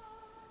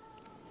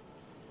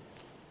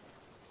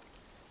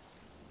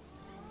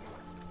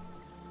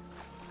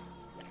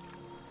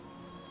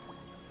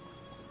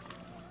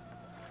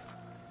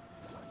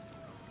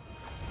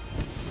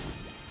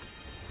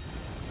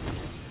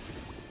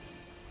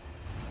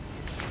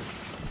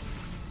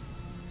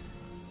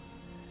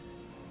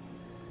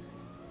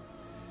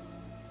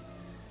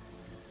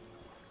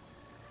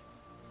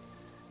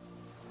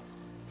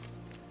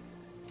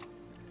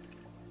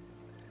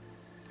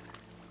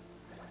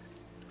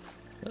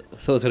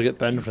 I thought I was gonna get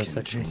banned You for a can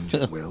second. change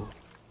at will.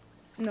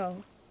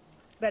 No,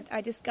 but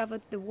I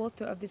discovered the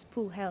water of this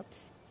pool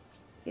helps.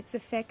 Its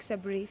effects are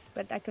brief,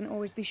 but I can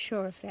always be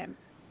sure of them.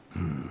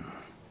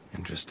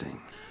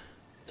 Interesting.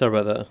 Sorry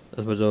about that.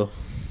 That's bizarre.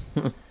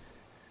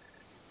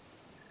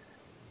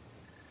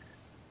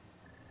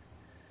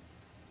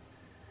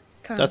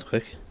 Come. That's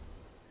quick.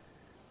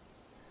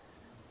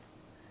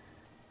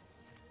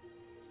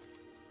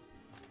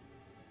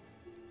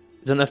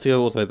 You don't have to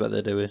go all the way back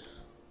there, do we?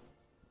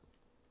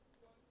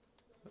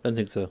 I don't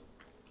think so.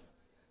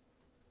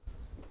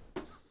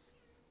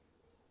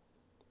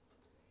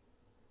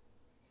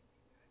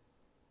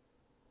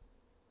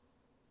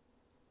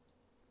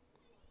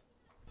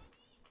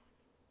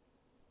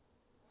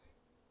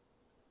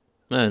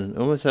 Man,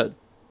 almost at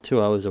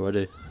 2 hours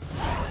already.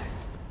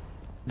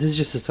 This is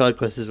just a side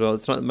quest as well.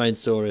 It's not the main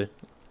story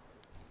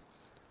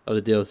of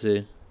the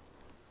DLC.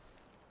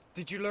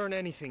 Did you learn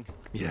anything?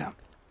 Yeah.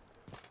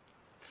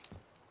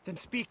 Then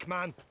speak,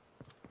 man.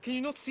 Can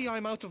you not see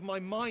I'm out of my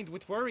mind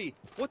with worry?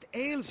 What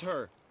ails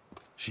her?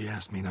 She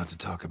asked me not to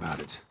talk about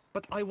it.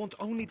 But I want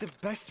only the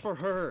best for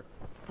her.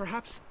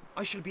 Perhaps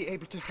I shall be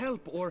able to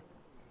help or,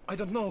 I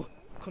don't know,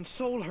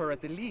 console her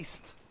at the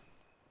least.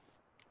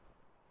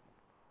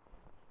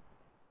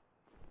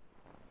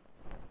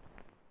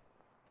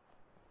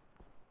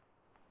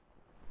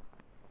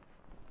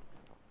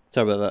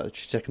 Sorry about that.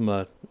 Just checking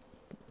my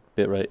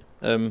bit rate.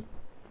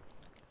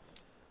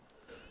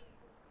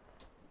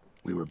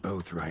 We were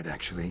both right,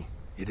 actually.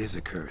 It is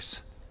a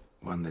curse.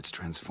 One that's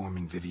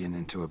transforming Vivian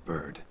into a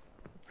bird.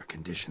 Her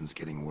condition's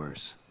getting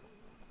worse.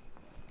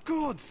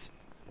 Gods!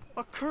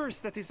 A curse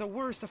that is a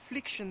worse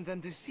affliction than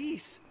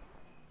disease.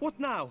 What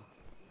now?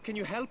 Can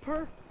you help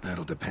her?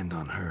 That'll depend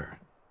on her.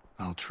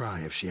 I'll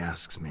try if she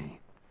asks me.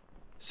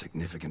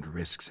 Significant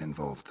risks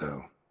involved,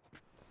 though.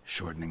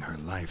 Shortening her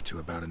life to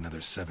about another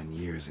 7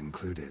 years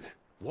included.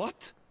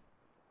 What?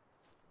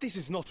 This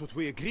is not what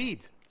we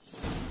agreed.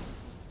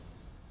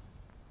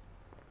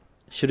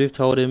 Should have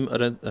told him.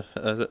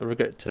 I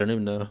regret telling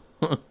him no.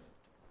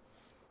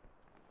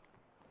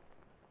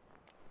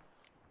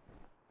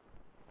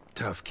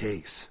 Tough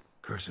case.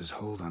 Curse's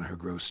hold on her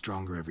grows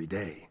stronger every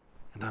day.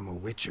 And I'm a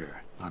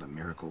witcher, not a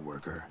miracle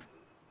worker.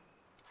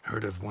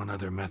 Heard of one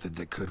other method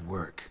that could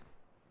work.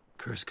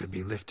 Curse could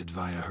be lifted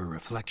via her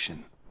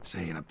reflection,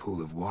 say in a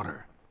pool of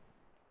water.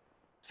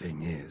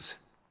 Thing is,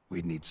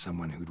 we'd need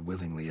someone who'd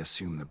willingly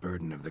assume the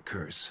burden of the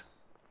curse.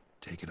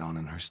 Take it on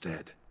in her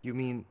stead. You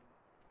mean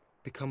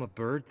become a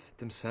bird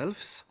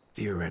themselves?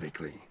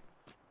 Theoretically.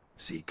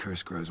 See,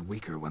 curse grows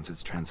weaker once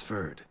it's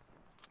transferred.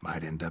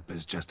 Might end up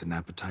as just an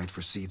appetite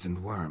for seeds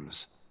and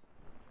worms.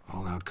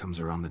 All outcomes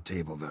are on the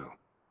table, though.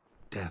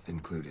 Death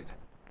included.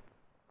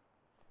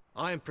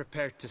 I am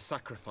prepared to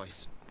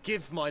sacrifice,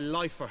 give my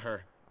life for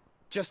her,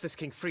 just as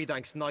King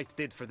Fridank's knight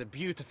did for the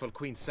beautiful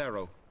Queen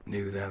Sero.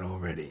 Knew that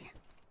already.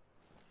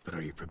 But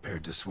are you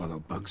prepared to swallow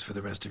bugs for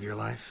the rest of your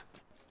life?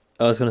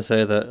 I was going to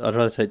say that. I'd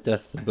rather take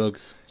death than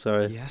bugs.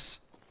 Sorry. Yes?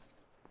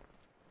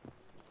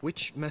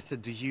 Which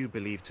method do you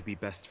believe to be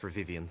best for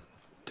Vivienne?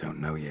 Don't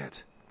know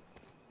yet.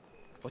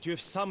 But you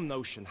have some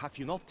notion, have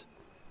you not?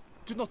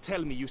 Do not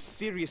tell me you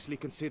seriously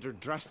consider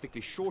drastically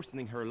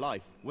shortening her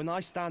life when I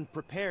stand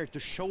prepared to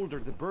shoulder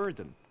the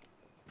burden.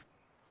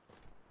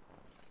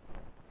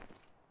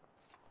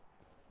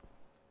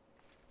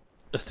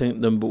 I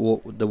think the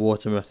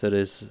water method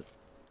is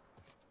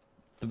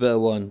the better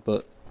one,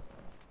 but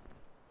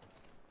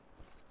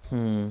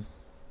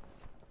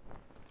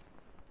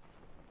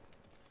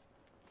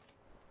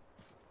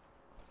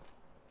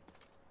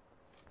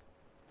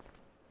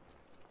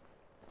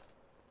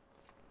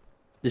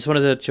This is one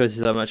of the choices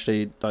I'm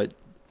actually like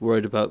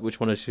worried about which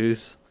one to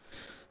choose.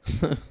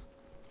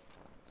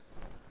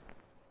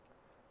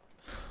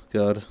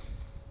 God.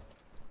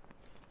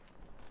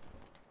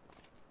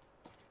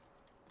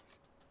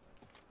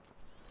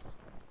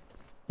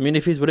 I mean,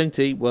 if he's willing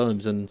to eat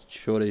worms, then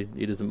surely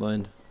he doesn't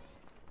mind.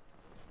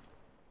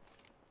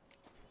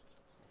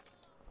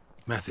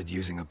 Method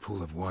using a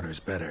pool of water's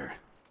better.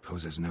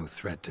 Poses no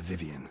threat to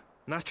Vivienne.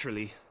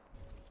 Naturally.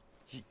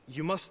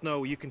 You must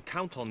know you can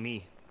count on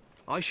me.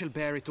 I shall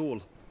bear it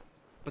all.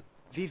 But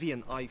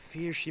Vivienne, I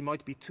fear she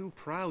might be too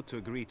proud to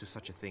agree to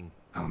such a thing.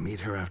 I'll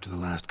meet her after the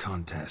last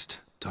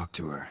contest. Talk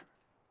to her.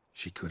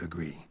 She could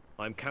agree.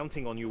 I'm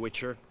counting on you,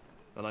 Witcher.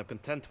 And I'm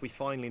content we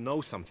finally know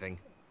something.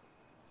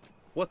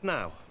 What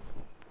now?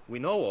 We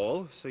know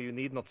all, so you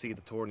need not see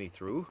the tourney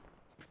through.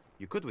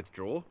 You could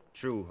withdraw.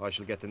 True, I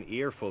shall get an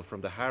earful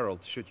from the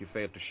Herald should you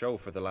fail to show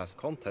for the last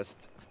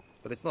contest.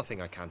 But it's nothing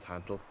I can't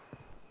handle.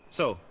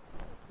 So,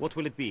 what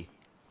will it be?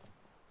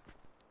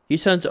 He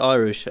sounds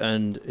Irish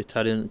and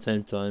Italian at the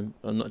same time.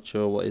 I'm not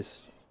sure what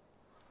his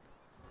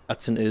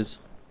accent is.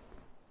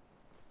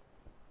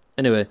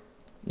 Anyway,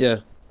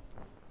 yeah.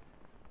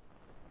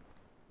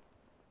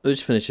 Let's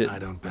just finish it. I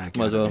don't back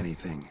Might out as well. of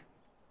anything.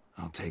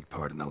 I'll take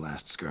part in the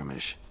last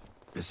skirmish.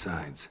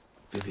 Besides,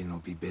 Vivienne will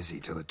be busy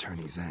till the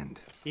tourney's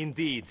end.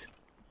 Indeed.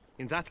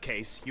 In that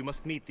case, you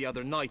must meet the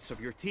other knights of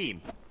your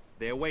team.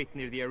 They await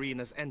near the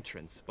arena's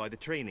entrance, by the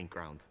training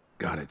ground.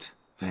 Got it.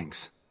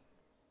 Thanks.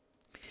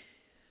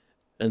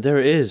 And there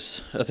it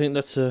is. I think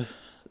that's the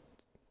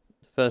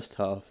first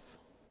half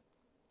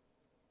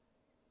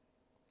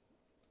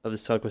of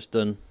this side quest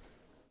done.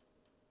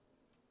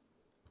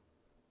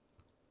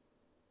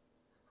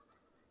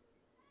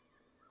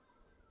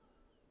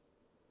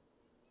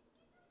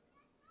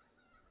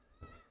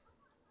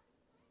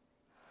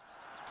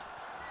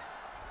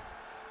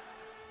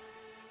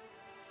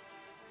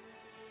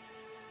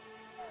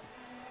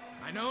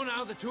 I know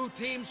now the two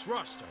teams'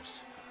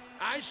 rosters.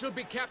 I shall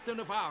be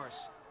captain of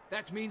ours.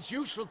 That means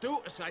you shall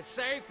do as I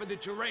say for the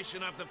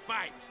duration of the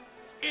fight.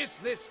 Is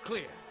this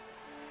clear?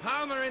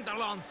 Palmer and de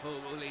Launfal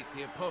will lead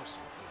the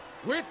opposing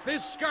team. With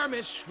this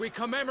skirmish, we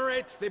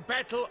commemorate the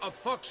Battle of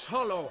Fox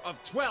Hollow of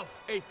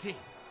 1218,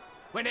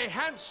 when a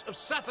Hans of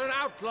Southern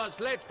outlaws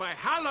led by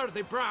Haller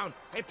the Brown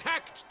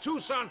attacked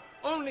Tucson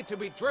only to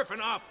be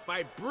driven off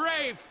by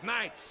brave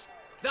knights,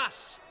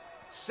 thus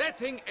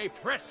setting a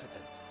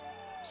precedent.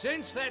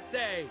 Since that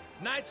day,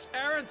 knights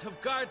errant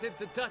have guarded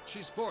the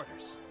duchy's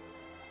borders.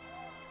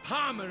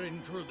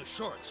 Palmerin drew the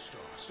short straw,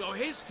 so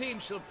his team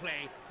shall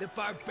play the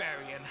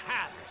barbarian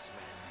Haller's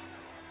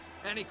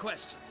men. Any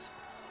questions?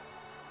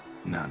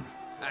 None.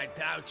 I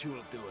doubt you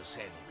will do us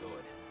any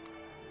good.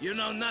 You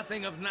know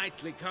nothing of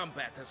knightly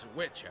combat as a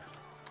witcher.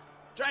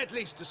 Try at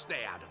least to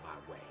stay out of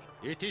our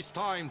way. It is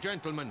time,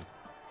 gentlemen.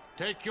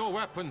 Take your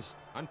weapons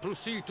and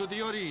proceed to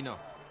the arena.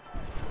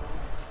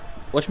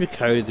 Watch me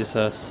carry this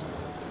ass.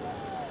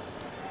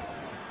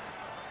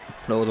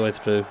 Not all the way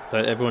through.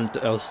 Like everyone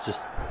else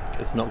just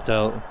gets knocked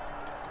out.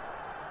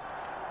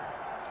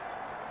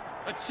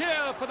 A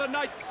cheer for the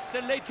knights,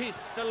 the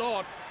ladies, the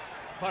lords.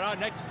 For our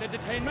next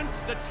entertainment,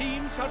 the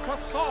team shall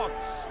cross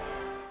swords.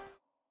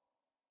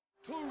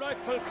 Two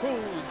rifle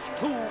crews,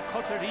 two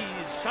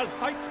coteries shall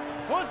fight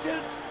full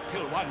tilt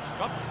till one's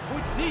dropped to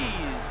its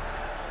knees.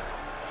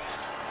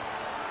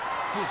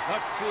 Whose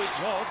virtue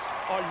ignores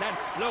or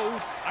lance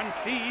blows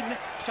unclean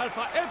shall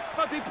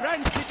forever be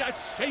branded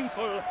as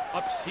shameful,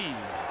 obscene.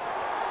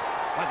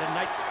 While the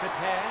knights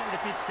prepare,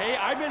 let me say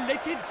I'm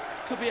elated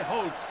to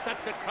behold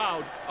such a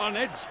crowd on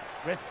edge,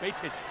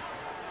 breath-baited.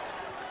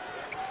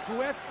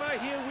 Whoever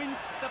here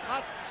wins the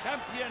past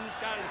champion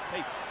shall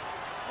face.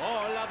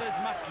 All others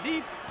must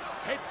leave,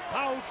 heads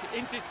bowed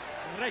in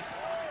disgrace.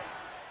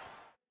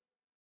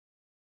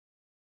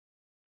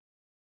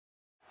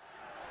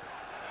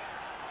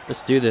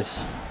 Let's do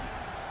this.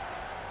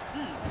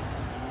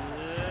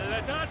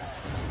 Let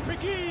us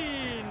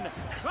begin!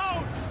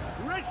 Kraut,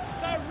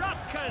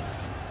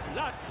 Resurrecus,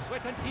 blood,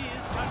 sweat, and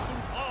tears shall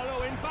soon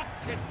follow in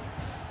buckets.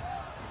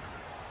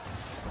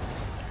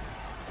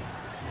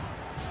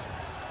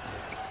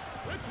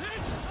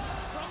 Replenish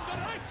from the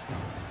right.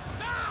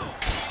 Now!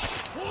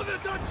 For the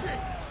duchy!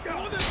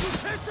 For the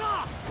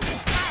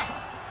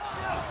Duchessa!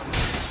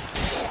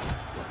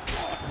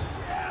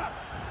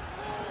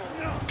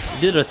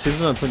 You did a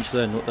Superman punch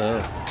there, not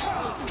there.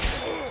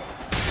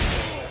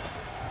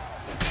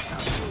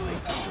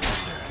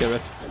 Get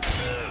wrecked.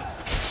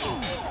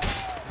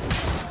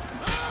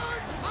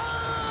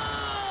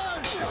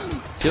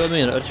 See what I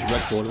mean? I just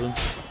wrecked all of them.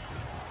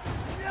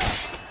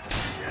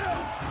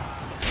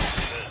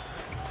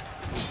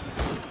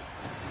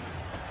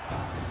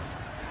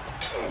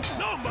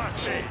 No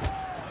mercy!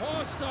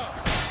 Faster!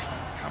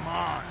 Come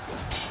on!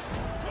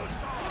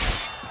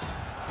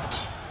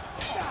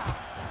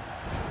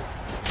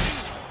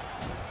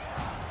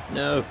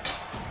 No.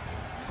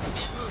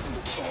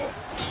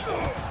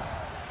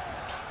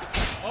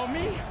 Oh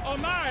me, oh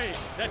my!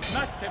 That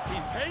must have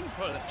been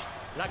painful.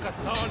 Like a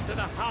thorn to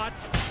the heart,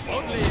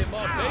 only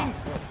more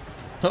painful.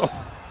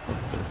 Oh.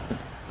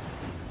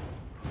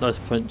 Nice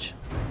punch.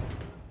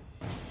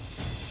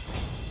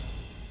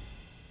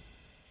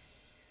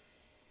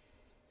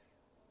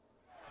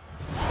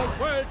 The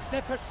world's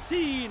never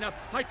seen a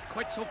fight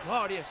quite so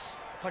glorious.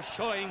 For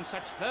showing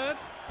such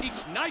verve,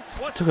 each knight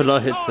was Took a lot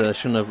of hits there. I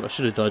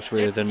should have dodged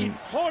really then in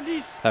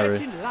tourneys parry.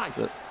 as in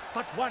life,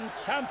 but one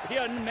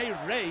champion may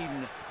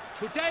reign.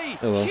 Today,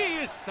 Oh well. he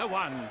is the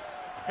one.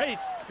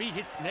 Praised be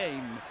his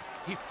name.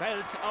 He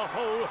felled a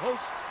whole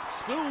host,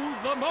 slew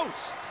the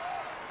most.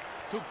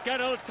 To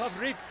Geralt of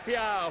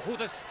Rivia, who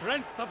the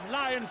strength of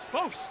lions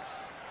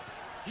boasts.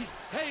 He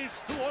sailed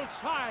through all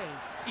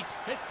trials, each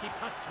test he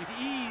passed with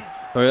ease.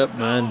 Hurry up,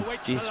 Now man.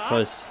 waits Jesus the last.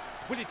 Christ.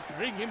 Will it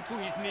bring him to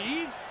his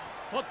knees?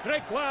 For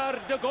Gregoire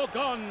de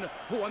Gorgon,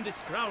 who on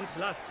this ground's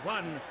last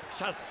won,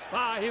 shall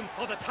spar him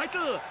for the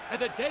title,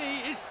 and the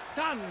day is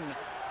done.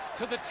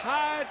 To the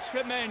tired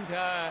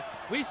remainder,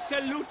 we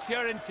salute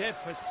your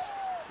endeavors.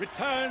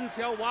 Return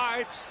to your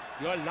wives,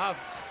 your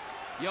loves,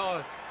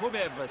 your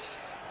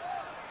whomevers.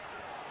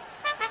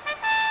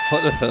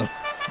 What the hell?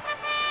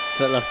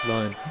 That last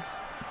line.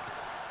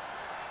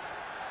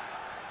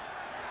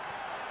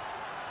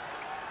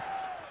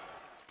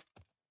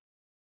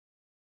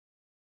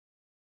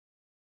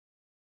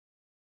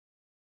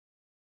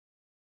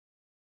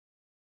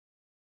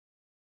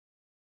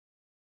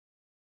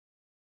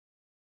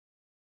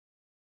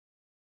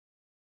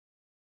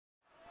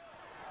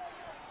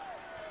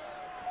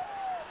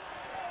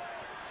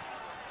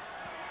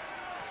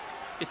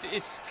 It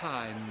is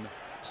time.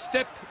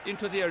 Step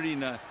into the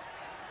arena.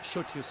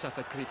 Should you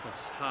suffer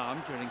grievous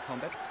harm during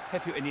combat,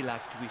 have you any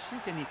last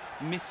wishes, any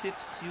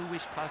missives you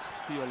wish passed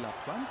to your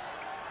loved ones?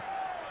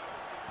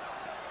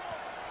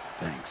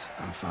 Thanks,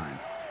 I'm fine.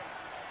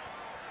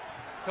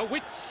 The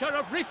Witcher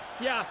of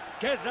Rivia,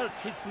 Geralt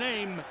his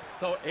name,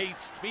 though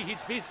aged be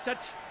his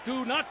visage,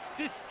 do not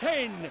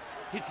disdain.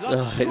 His Oh, I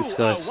locks hate this too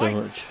guy are so white,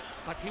 much.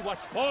 but he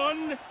was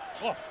born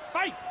to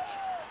fight.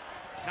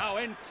 Now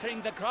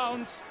entering the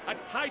grounds, a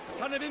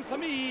titan of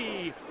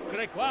infamy,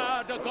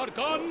 Gregoire de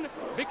Gorgon,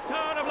 victor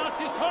of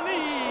Knights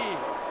Tourney.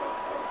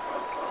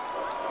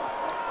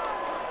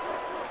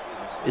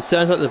 It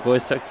sounds like the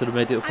voice actor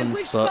made it up I on the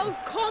wish spot.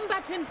 both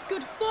combatants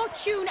good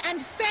fortune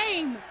and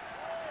fame.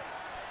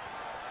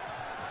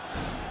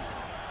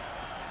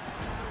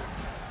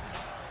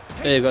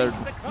 There you go,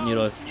 new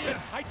life.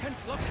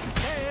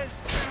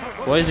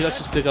 Why has he got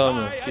such big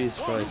armor? Jesus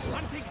Christ.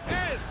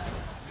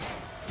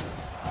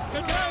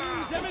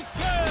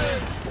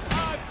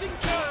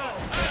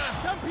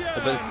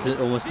 I bet this is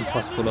almost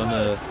impossible on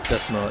a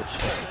death march.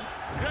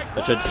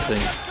 I dread to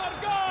think.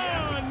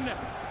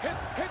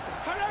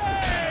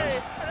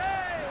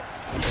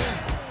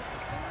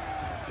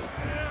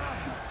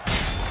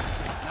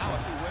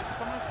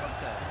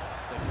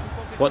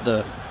 What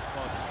the?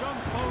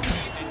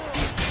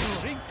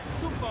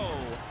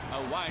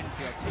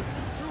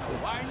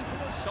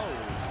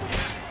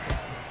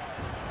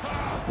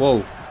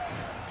 Whoa.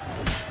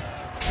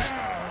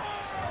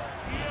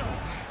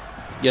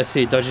 Yeah,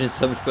 see, dodging is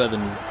so much better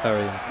than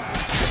parrying.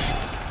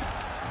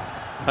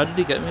 How did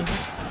he get me?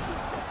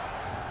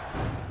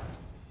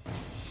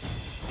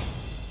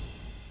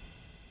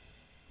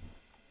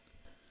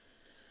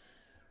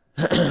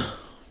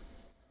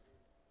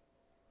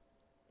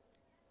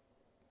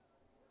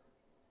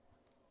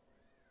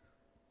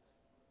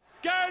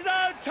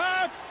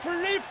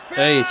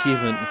 Hey,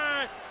 achievement.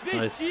 This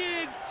Nice.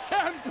 year's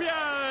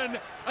champion!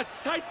 A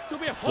sight to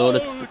behold!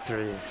 Flawless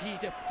victory. He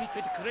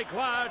defeated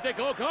Gregoire de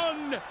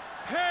Gorgon!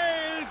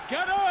 Hail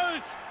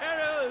Geralt!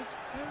 Geralt!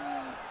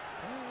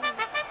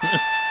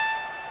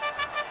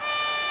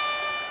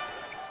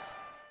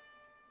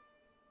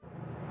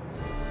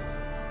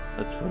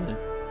 That's funny.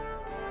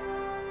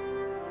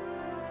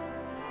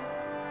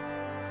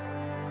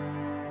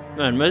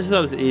 Man, most of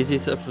that was easy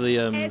except for the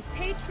As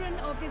patron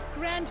of this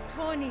grand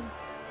tourney,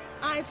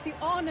 I've the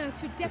honor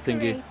to thingy.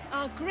 decorate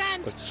our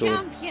grand What's sword?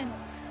 champion.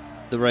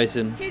 The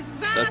racing. His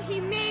vow That's he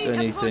made upon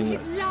anything.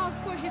 his love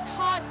for his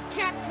heart's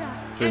captor.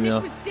 True And enough.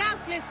 it was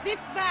doubtless this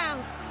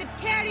vow that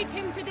carried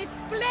him to this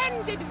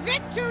splendid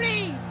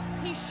victory.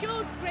 He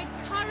showed great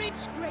courage,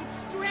 great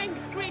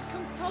strength, great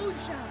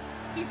composure.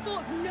 He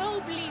fought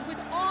nobly with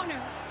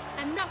honor,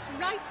 and thus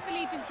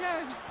rightfully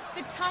deserves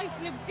the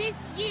title of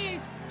this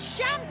year's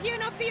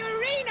Champion of the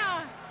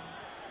Arena!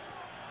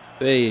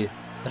 Hey,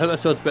 I hope that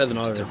sword's better than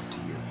To Iris. talk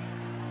to you.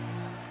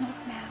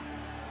 Not now.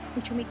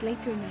 We shall meet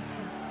later in my tent.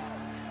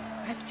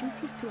 I've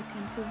duties to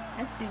attend to,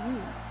 as do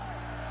you.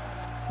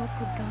 Folk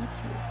regard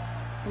you.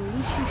 The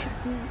least you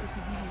should do is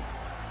wave.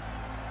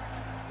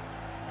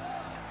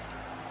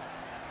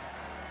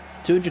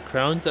 200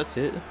 crowns, that's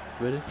it?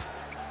 Really?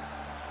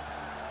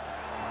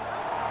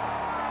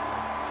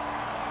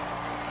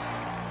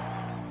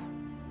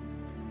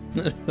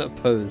 That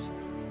pose.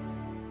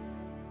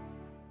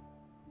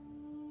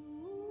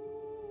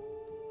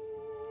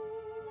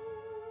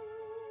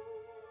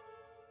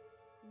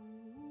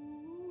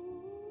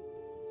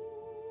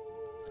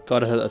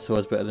 God, I hope that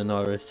sword's better than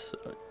Iris.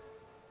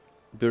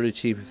 It'd be really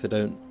cheap if they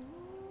don't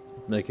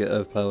make it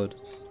overpowered.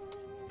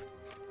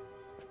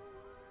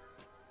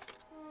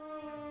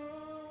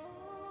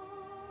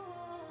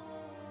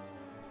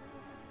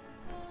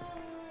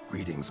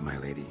 Greetings, my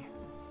lady.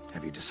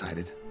 Have you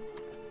decided?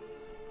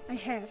 I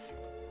have.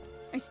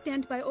 I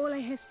stand by all I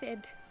have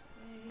said.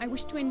 I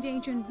wish to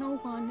endanger no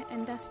one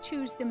and thus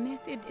choose the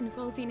method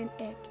involving an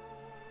egg.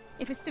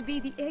 If it's to be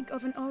the egg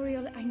of an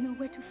oriole, I know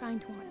where to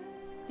find one.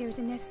 There is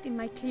a nest in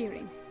my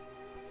clearing.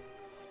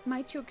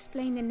 Might you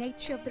explain the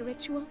nature of the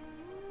ritual?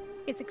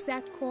 Its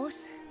exact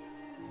course?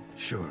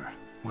 Sure.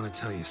 Want to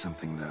tell you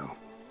something, though.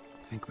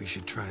 Think we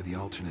should try the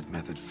alternate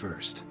method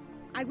first.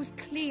 I was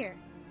clear.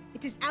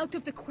 It is out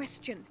of the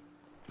question.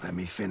 Let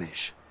me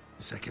finish.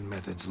 Second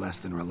method's less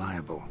than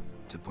reliable.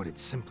 To put it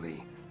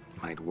simply,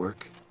 might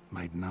work,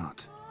 might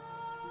not.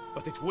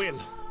 But it will.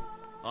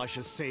 I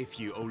shall save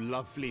you, O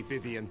lovely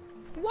Vivian.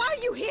 Why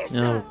are you here,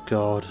 sir? Oh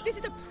God. This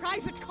is a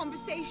private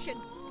conversation.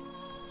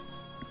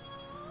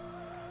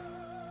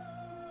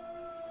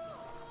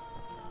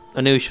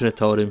 I knew we should have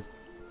told him.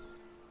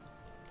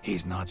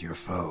 He's not your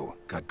foe.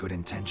 Got good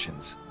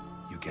intentions.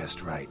 You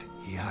guessed right.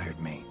 He hired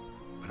me.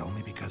 But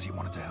only because he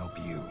wanted to help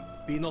you.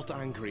 Be not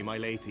angry, my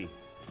lady.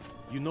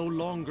 You no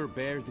longer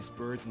bear this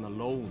burden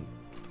alone.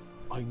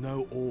 I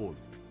know all.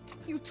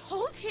 You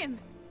told him.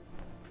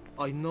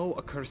 I know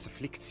a curse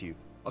afflicts you.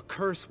 A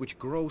curse which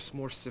grows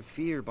more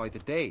severe by the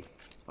day.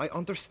 I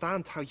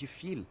understand how you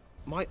feel.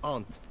 My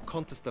aunt,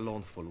 Countess de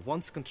Launfal,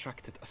 once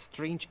contracted a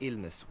strange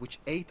illness which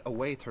ate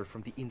away at her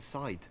from the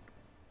inside.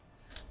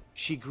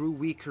 She grew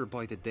weaker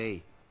by the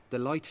day, the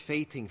light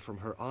fading from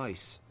her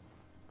eyes.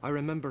 I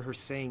remember her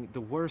saying the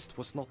worst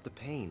was not the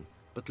pain,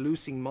 but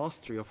losing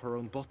mastery of her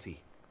own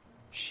body.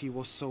 She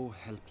was so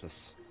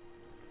helpless.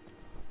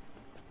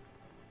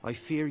 I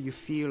fear you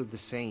feel the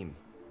same.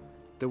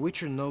 The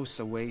Witcher knows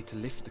a way to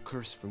lift the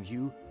curse from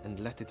you and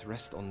let it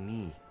rest on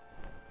me.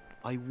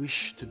 I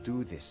wish to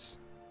do this,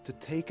 to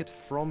take it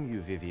from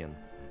you, Vivian.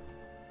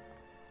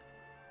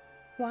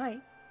 Why?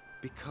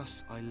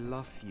 Because I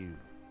love you.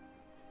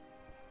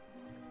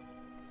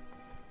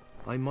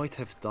 I might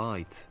have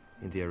died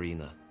in the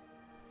arena.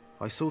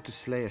 I sought to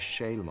slay a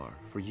Shaelmar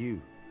for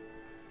you.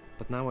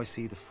 But now I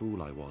see the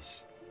fool I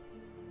was.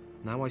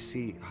 Now I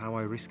see how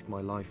I risked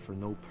my life for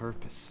no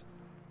purpose.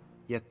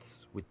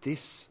 Yet, with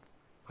this,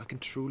 I can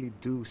truly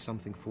do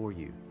something for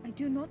you. I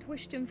do not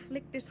wish to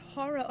inflict this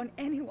horror on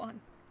anyone.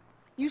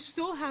 You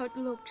saw how it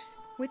looks,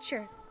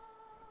 Witcher.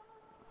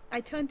 I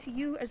turn to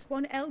you as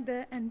one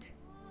elder and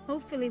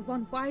hopefully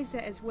one wiser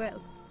as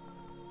well.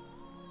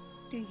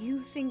 Do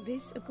you think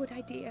this a good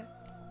idea?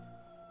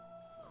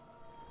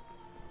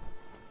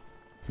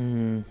 I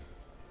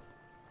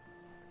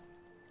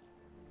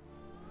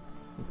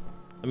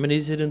mean,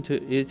 he's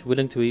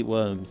willing to eat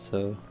worms,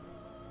 so...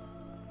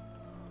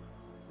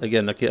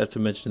 Again, I have to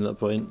mention that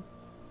point.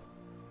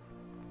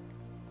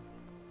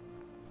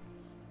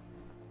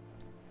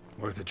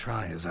 Worth a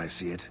try, as I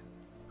see it.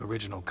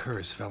 Original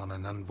curse fell on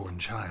an unborn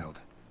child.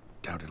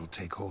 Doubt it'll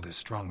take hold as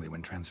strongly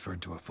when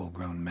transferred to a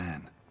full-grown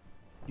man.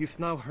 You've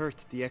now heard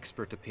the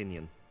expert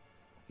opinion.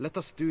 Let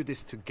us do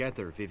this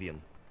together,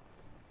 Vivian.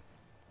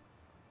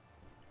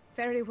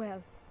 Very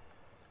well.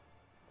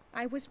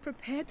 I was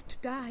prepared to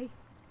die.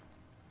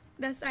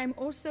 Thus I am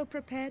also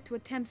prepared to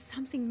attempt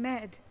something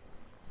mad.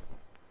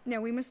 Now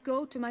we must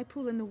go to my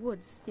pool in the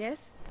woods,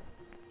 yes?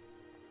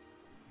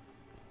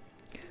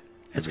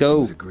 Let's go.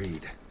 Everything's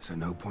agreed, so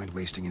no point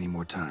wasting any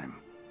more time.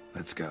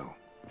 Let's go.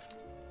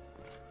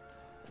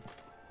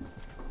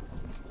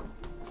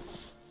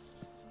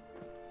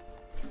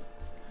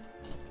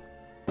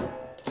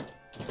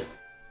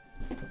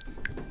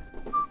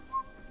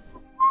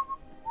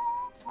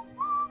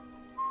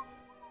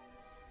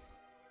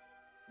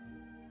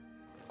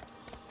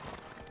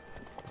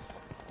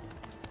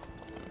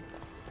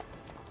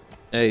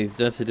 Hey, don't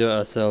have to do it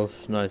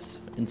ourselves.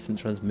 Nice. Instant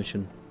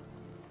transmission.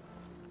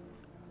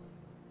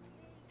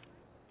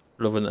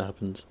 Love when that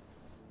happens.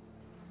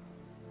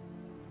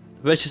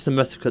 I bet it's just a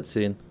massive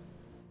cutscene.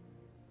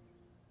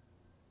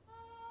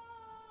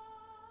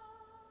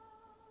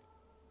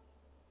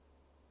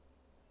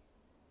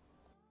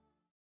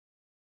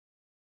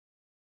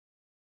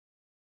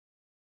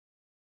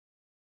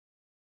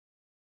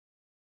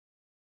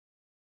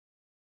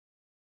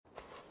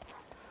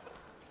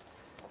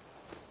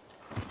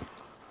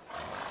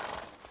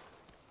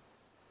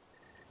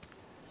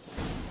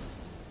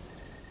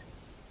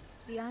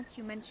 The aunt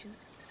you mentioned.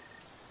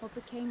 What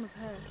became of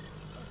her?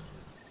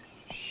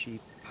 She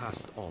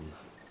passed on.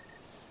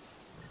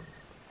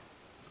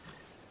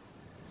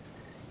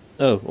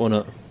 Oh, or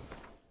not.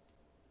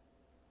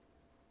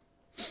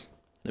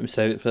 Let me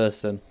save it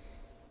first then.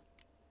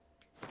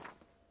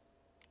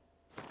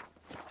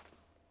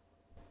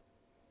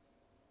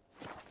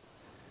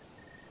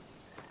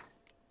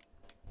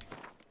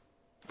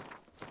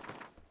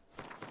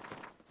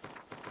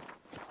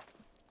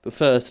 But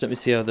first, let me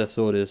see how their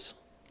sword is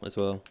as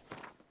well.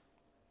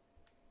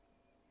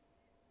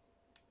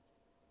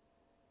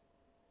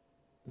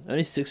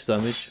 Only 6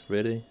 damage,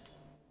 really.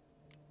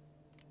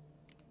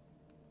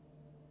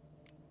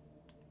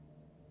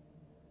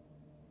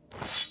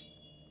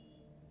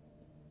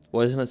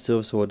 Why isn't that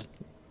silver sword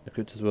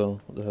equipped as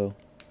well? What the hell?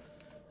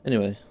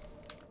 Anyway.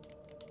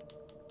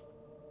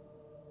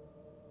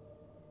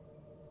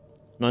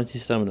 90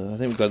 stamina. I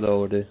think we've got that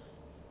already.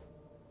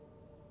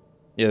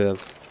 Yeah, we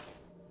have.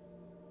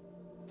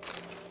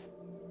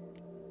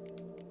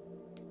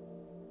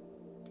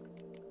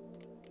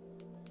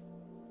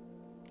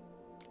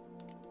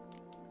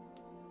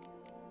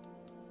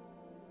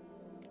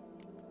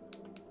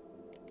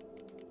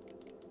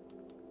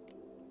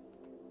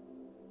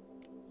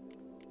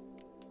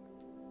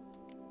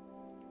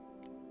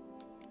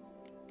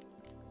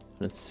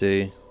 Let's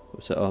see,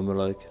 what's that armor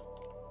like?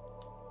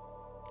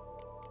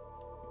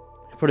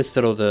 I could probably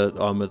sell all the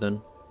armor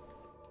then,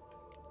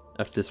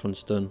 after this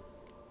one's done.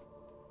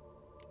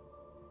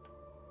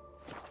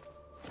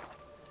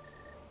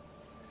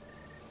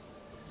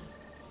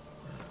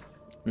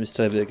 Let me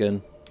save it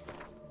again,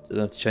 so I don't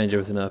have to change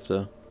everything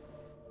after.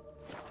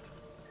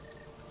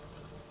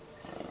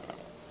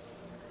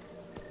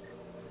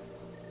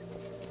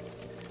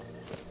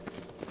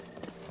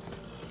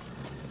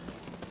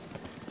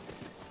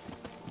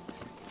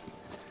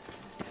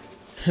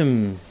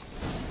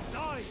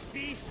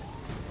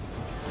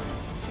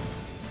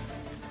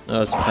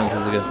 Oh, it's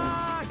Panthers again.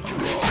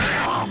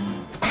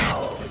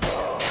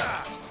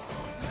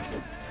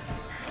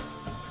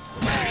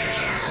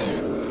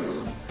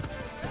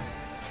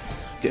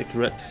 Get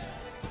correct.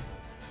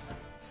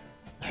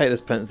 I hate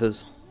those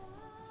Panthers.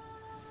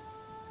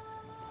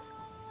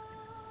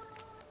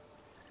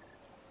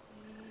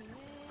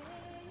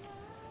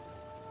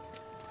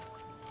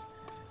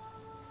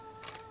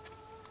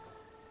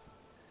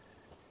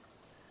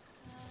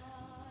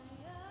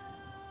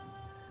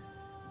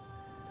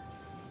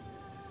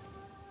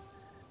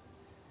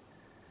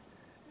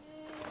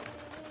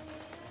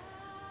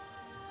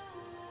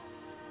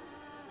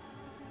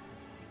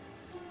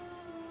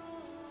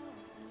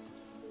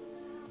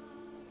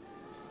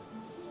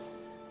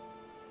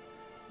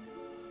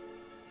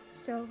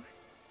 So,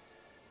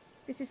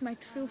 this is my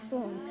true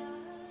form.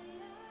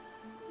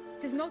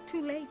 It is not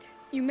too late.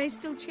 You may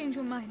still change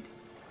your mind.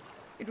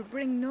 It will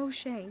bring no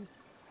shame.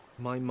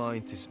 My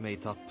mind is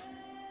made up.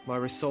 My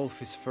resolve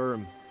is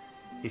firm.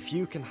 If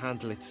you can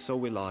handle it, so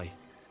will I.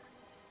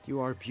 You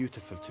are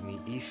beautiful to me,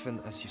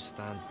 even as you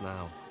stand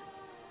now.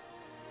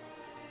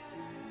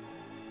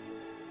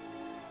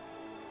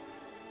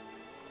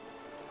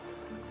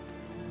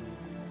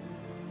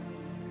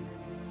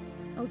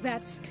 Oh,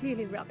 that's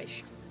clearly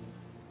rubbish.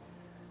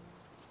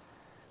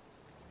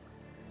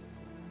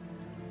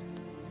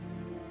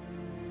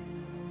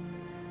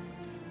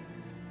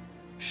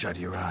 Shut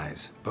your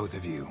eyes, both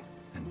of you,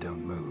 and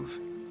don't move.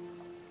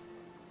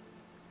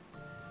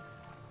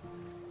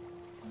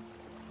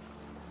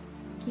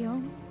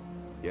 Guillaume,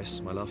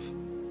 Yes, my love?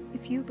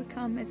 if you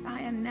become as I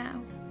am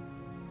now,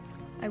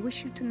 I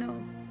wish you to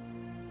know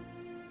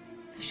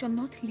I shall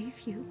not leave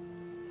you.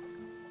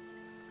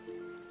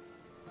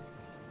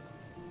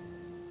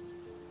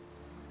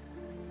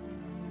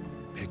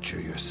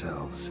 Picture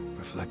yourselves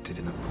reflected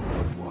in a pool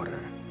of water.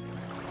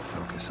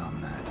 Focus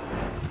on that.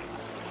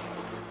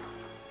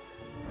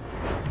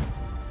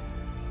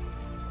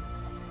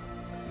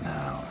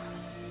 Now,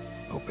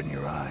 open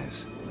your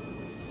eyes.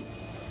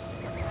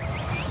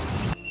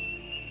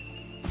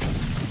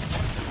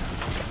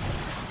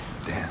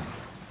 Damn,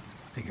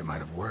 I think it might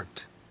have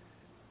worked.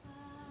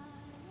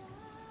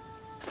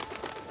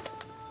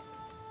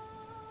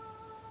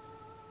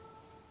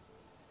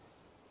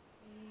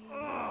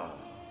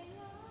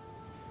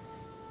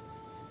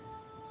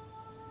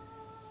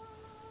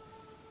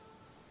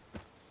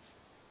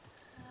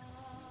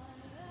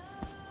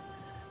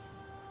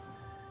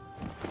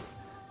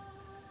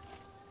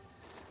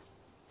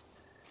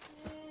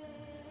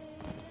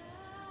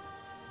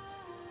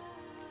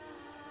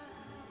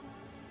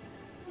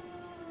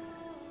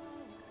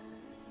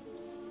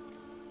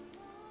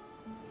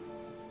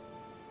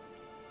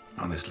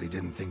 Honestly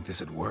didn't think this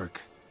would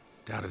work.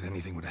 Doubted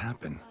anything would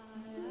happen.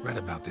 Read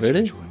about this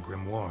ritual in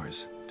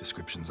grimoires.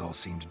 Descriptions all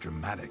seemed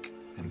dramatic,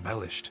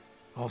 embellished.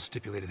 All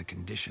stipulated a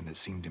condition that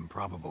seemed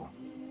improbable.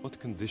 What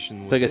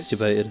condition was That gets this?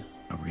 debated.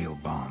 A real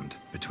bond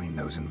between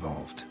those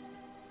involved.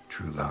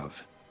 True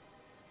love.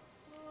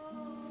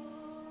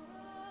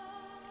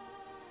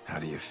 How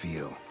do you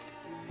feel?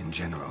 In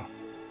general,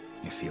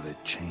 you feel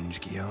it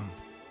change, Guillaume?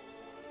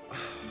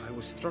 I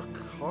was struck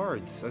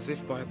hard, as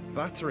if by a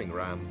battering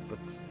ram, but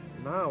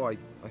now I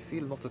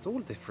feel not at all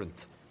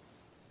different.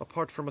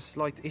 Apart from a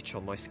slight itch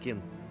on my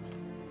skin.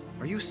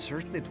 Are you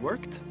certain it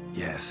worked?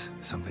 Yes,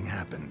 something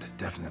happened,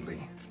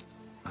 definitely.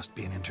 Must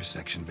be an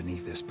intersection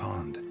beneath this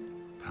pond.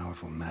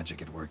 Powerful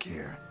magic at work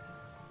here.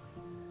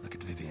 Look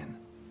at Vivian.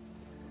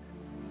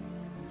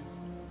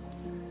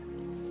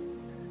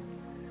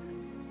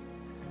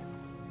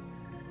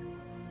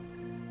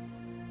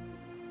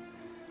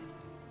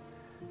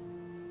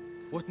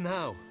 What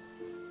now?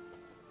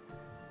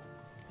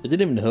 They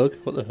didn't even hug.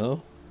 What the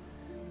hell?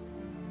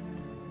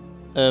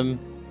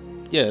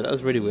 Yeah, that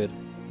was really weird.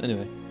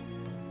 Anyway.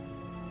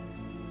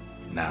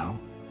 Now?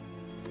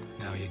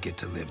 Now you get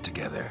to live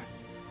together.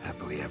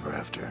 Happily ever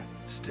after.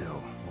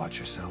 Still, watch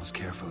yourselves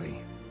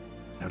carefully.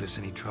 Notice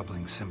any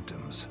troubling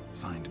symptoms,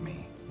 find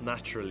me.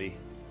 Naturally.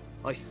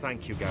 I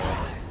thank you,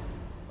 Geralt.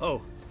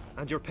 Oh,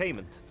 and your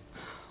payment.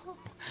 Oh,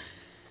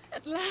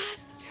 at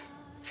last!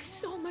 I've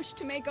so much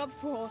to make up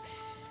for.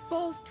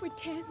 Balls to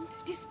attend,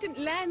 distant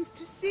lands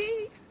to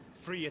see.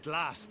 Free at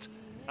last,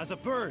 as a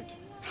bird.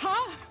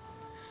 Ha!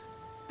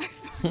 I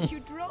found you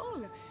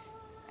droll.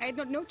 I had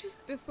not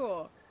noticed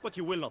before. But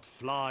you will not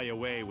fly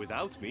away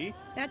without me.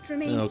 That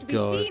remains Oh, to be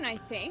God. seen, I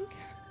think.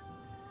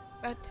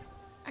 But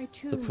I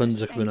too The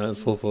puns are must coming out in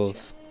thank full you,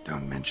 force.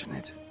 Don't mention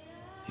it.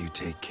 You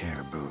take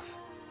care, both.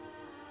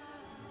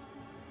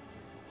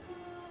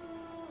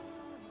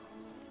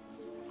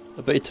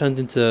 I bet he turned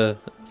into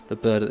a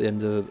bird at the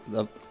end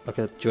of like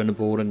a during the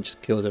ball and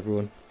just kills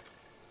everyone.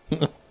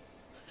 That'd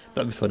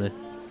be funny.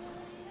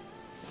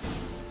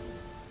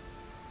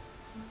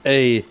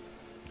 Hey,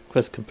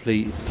 quest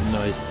complete.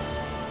 Nice.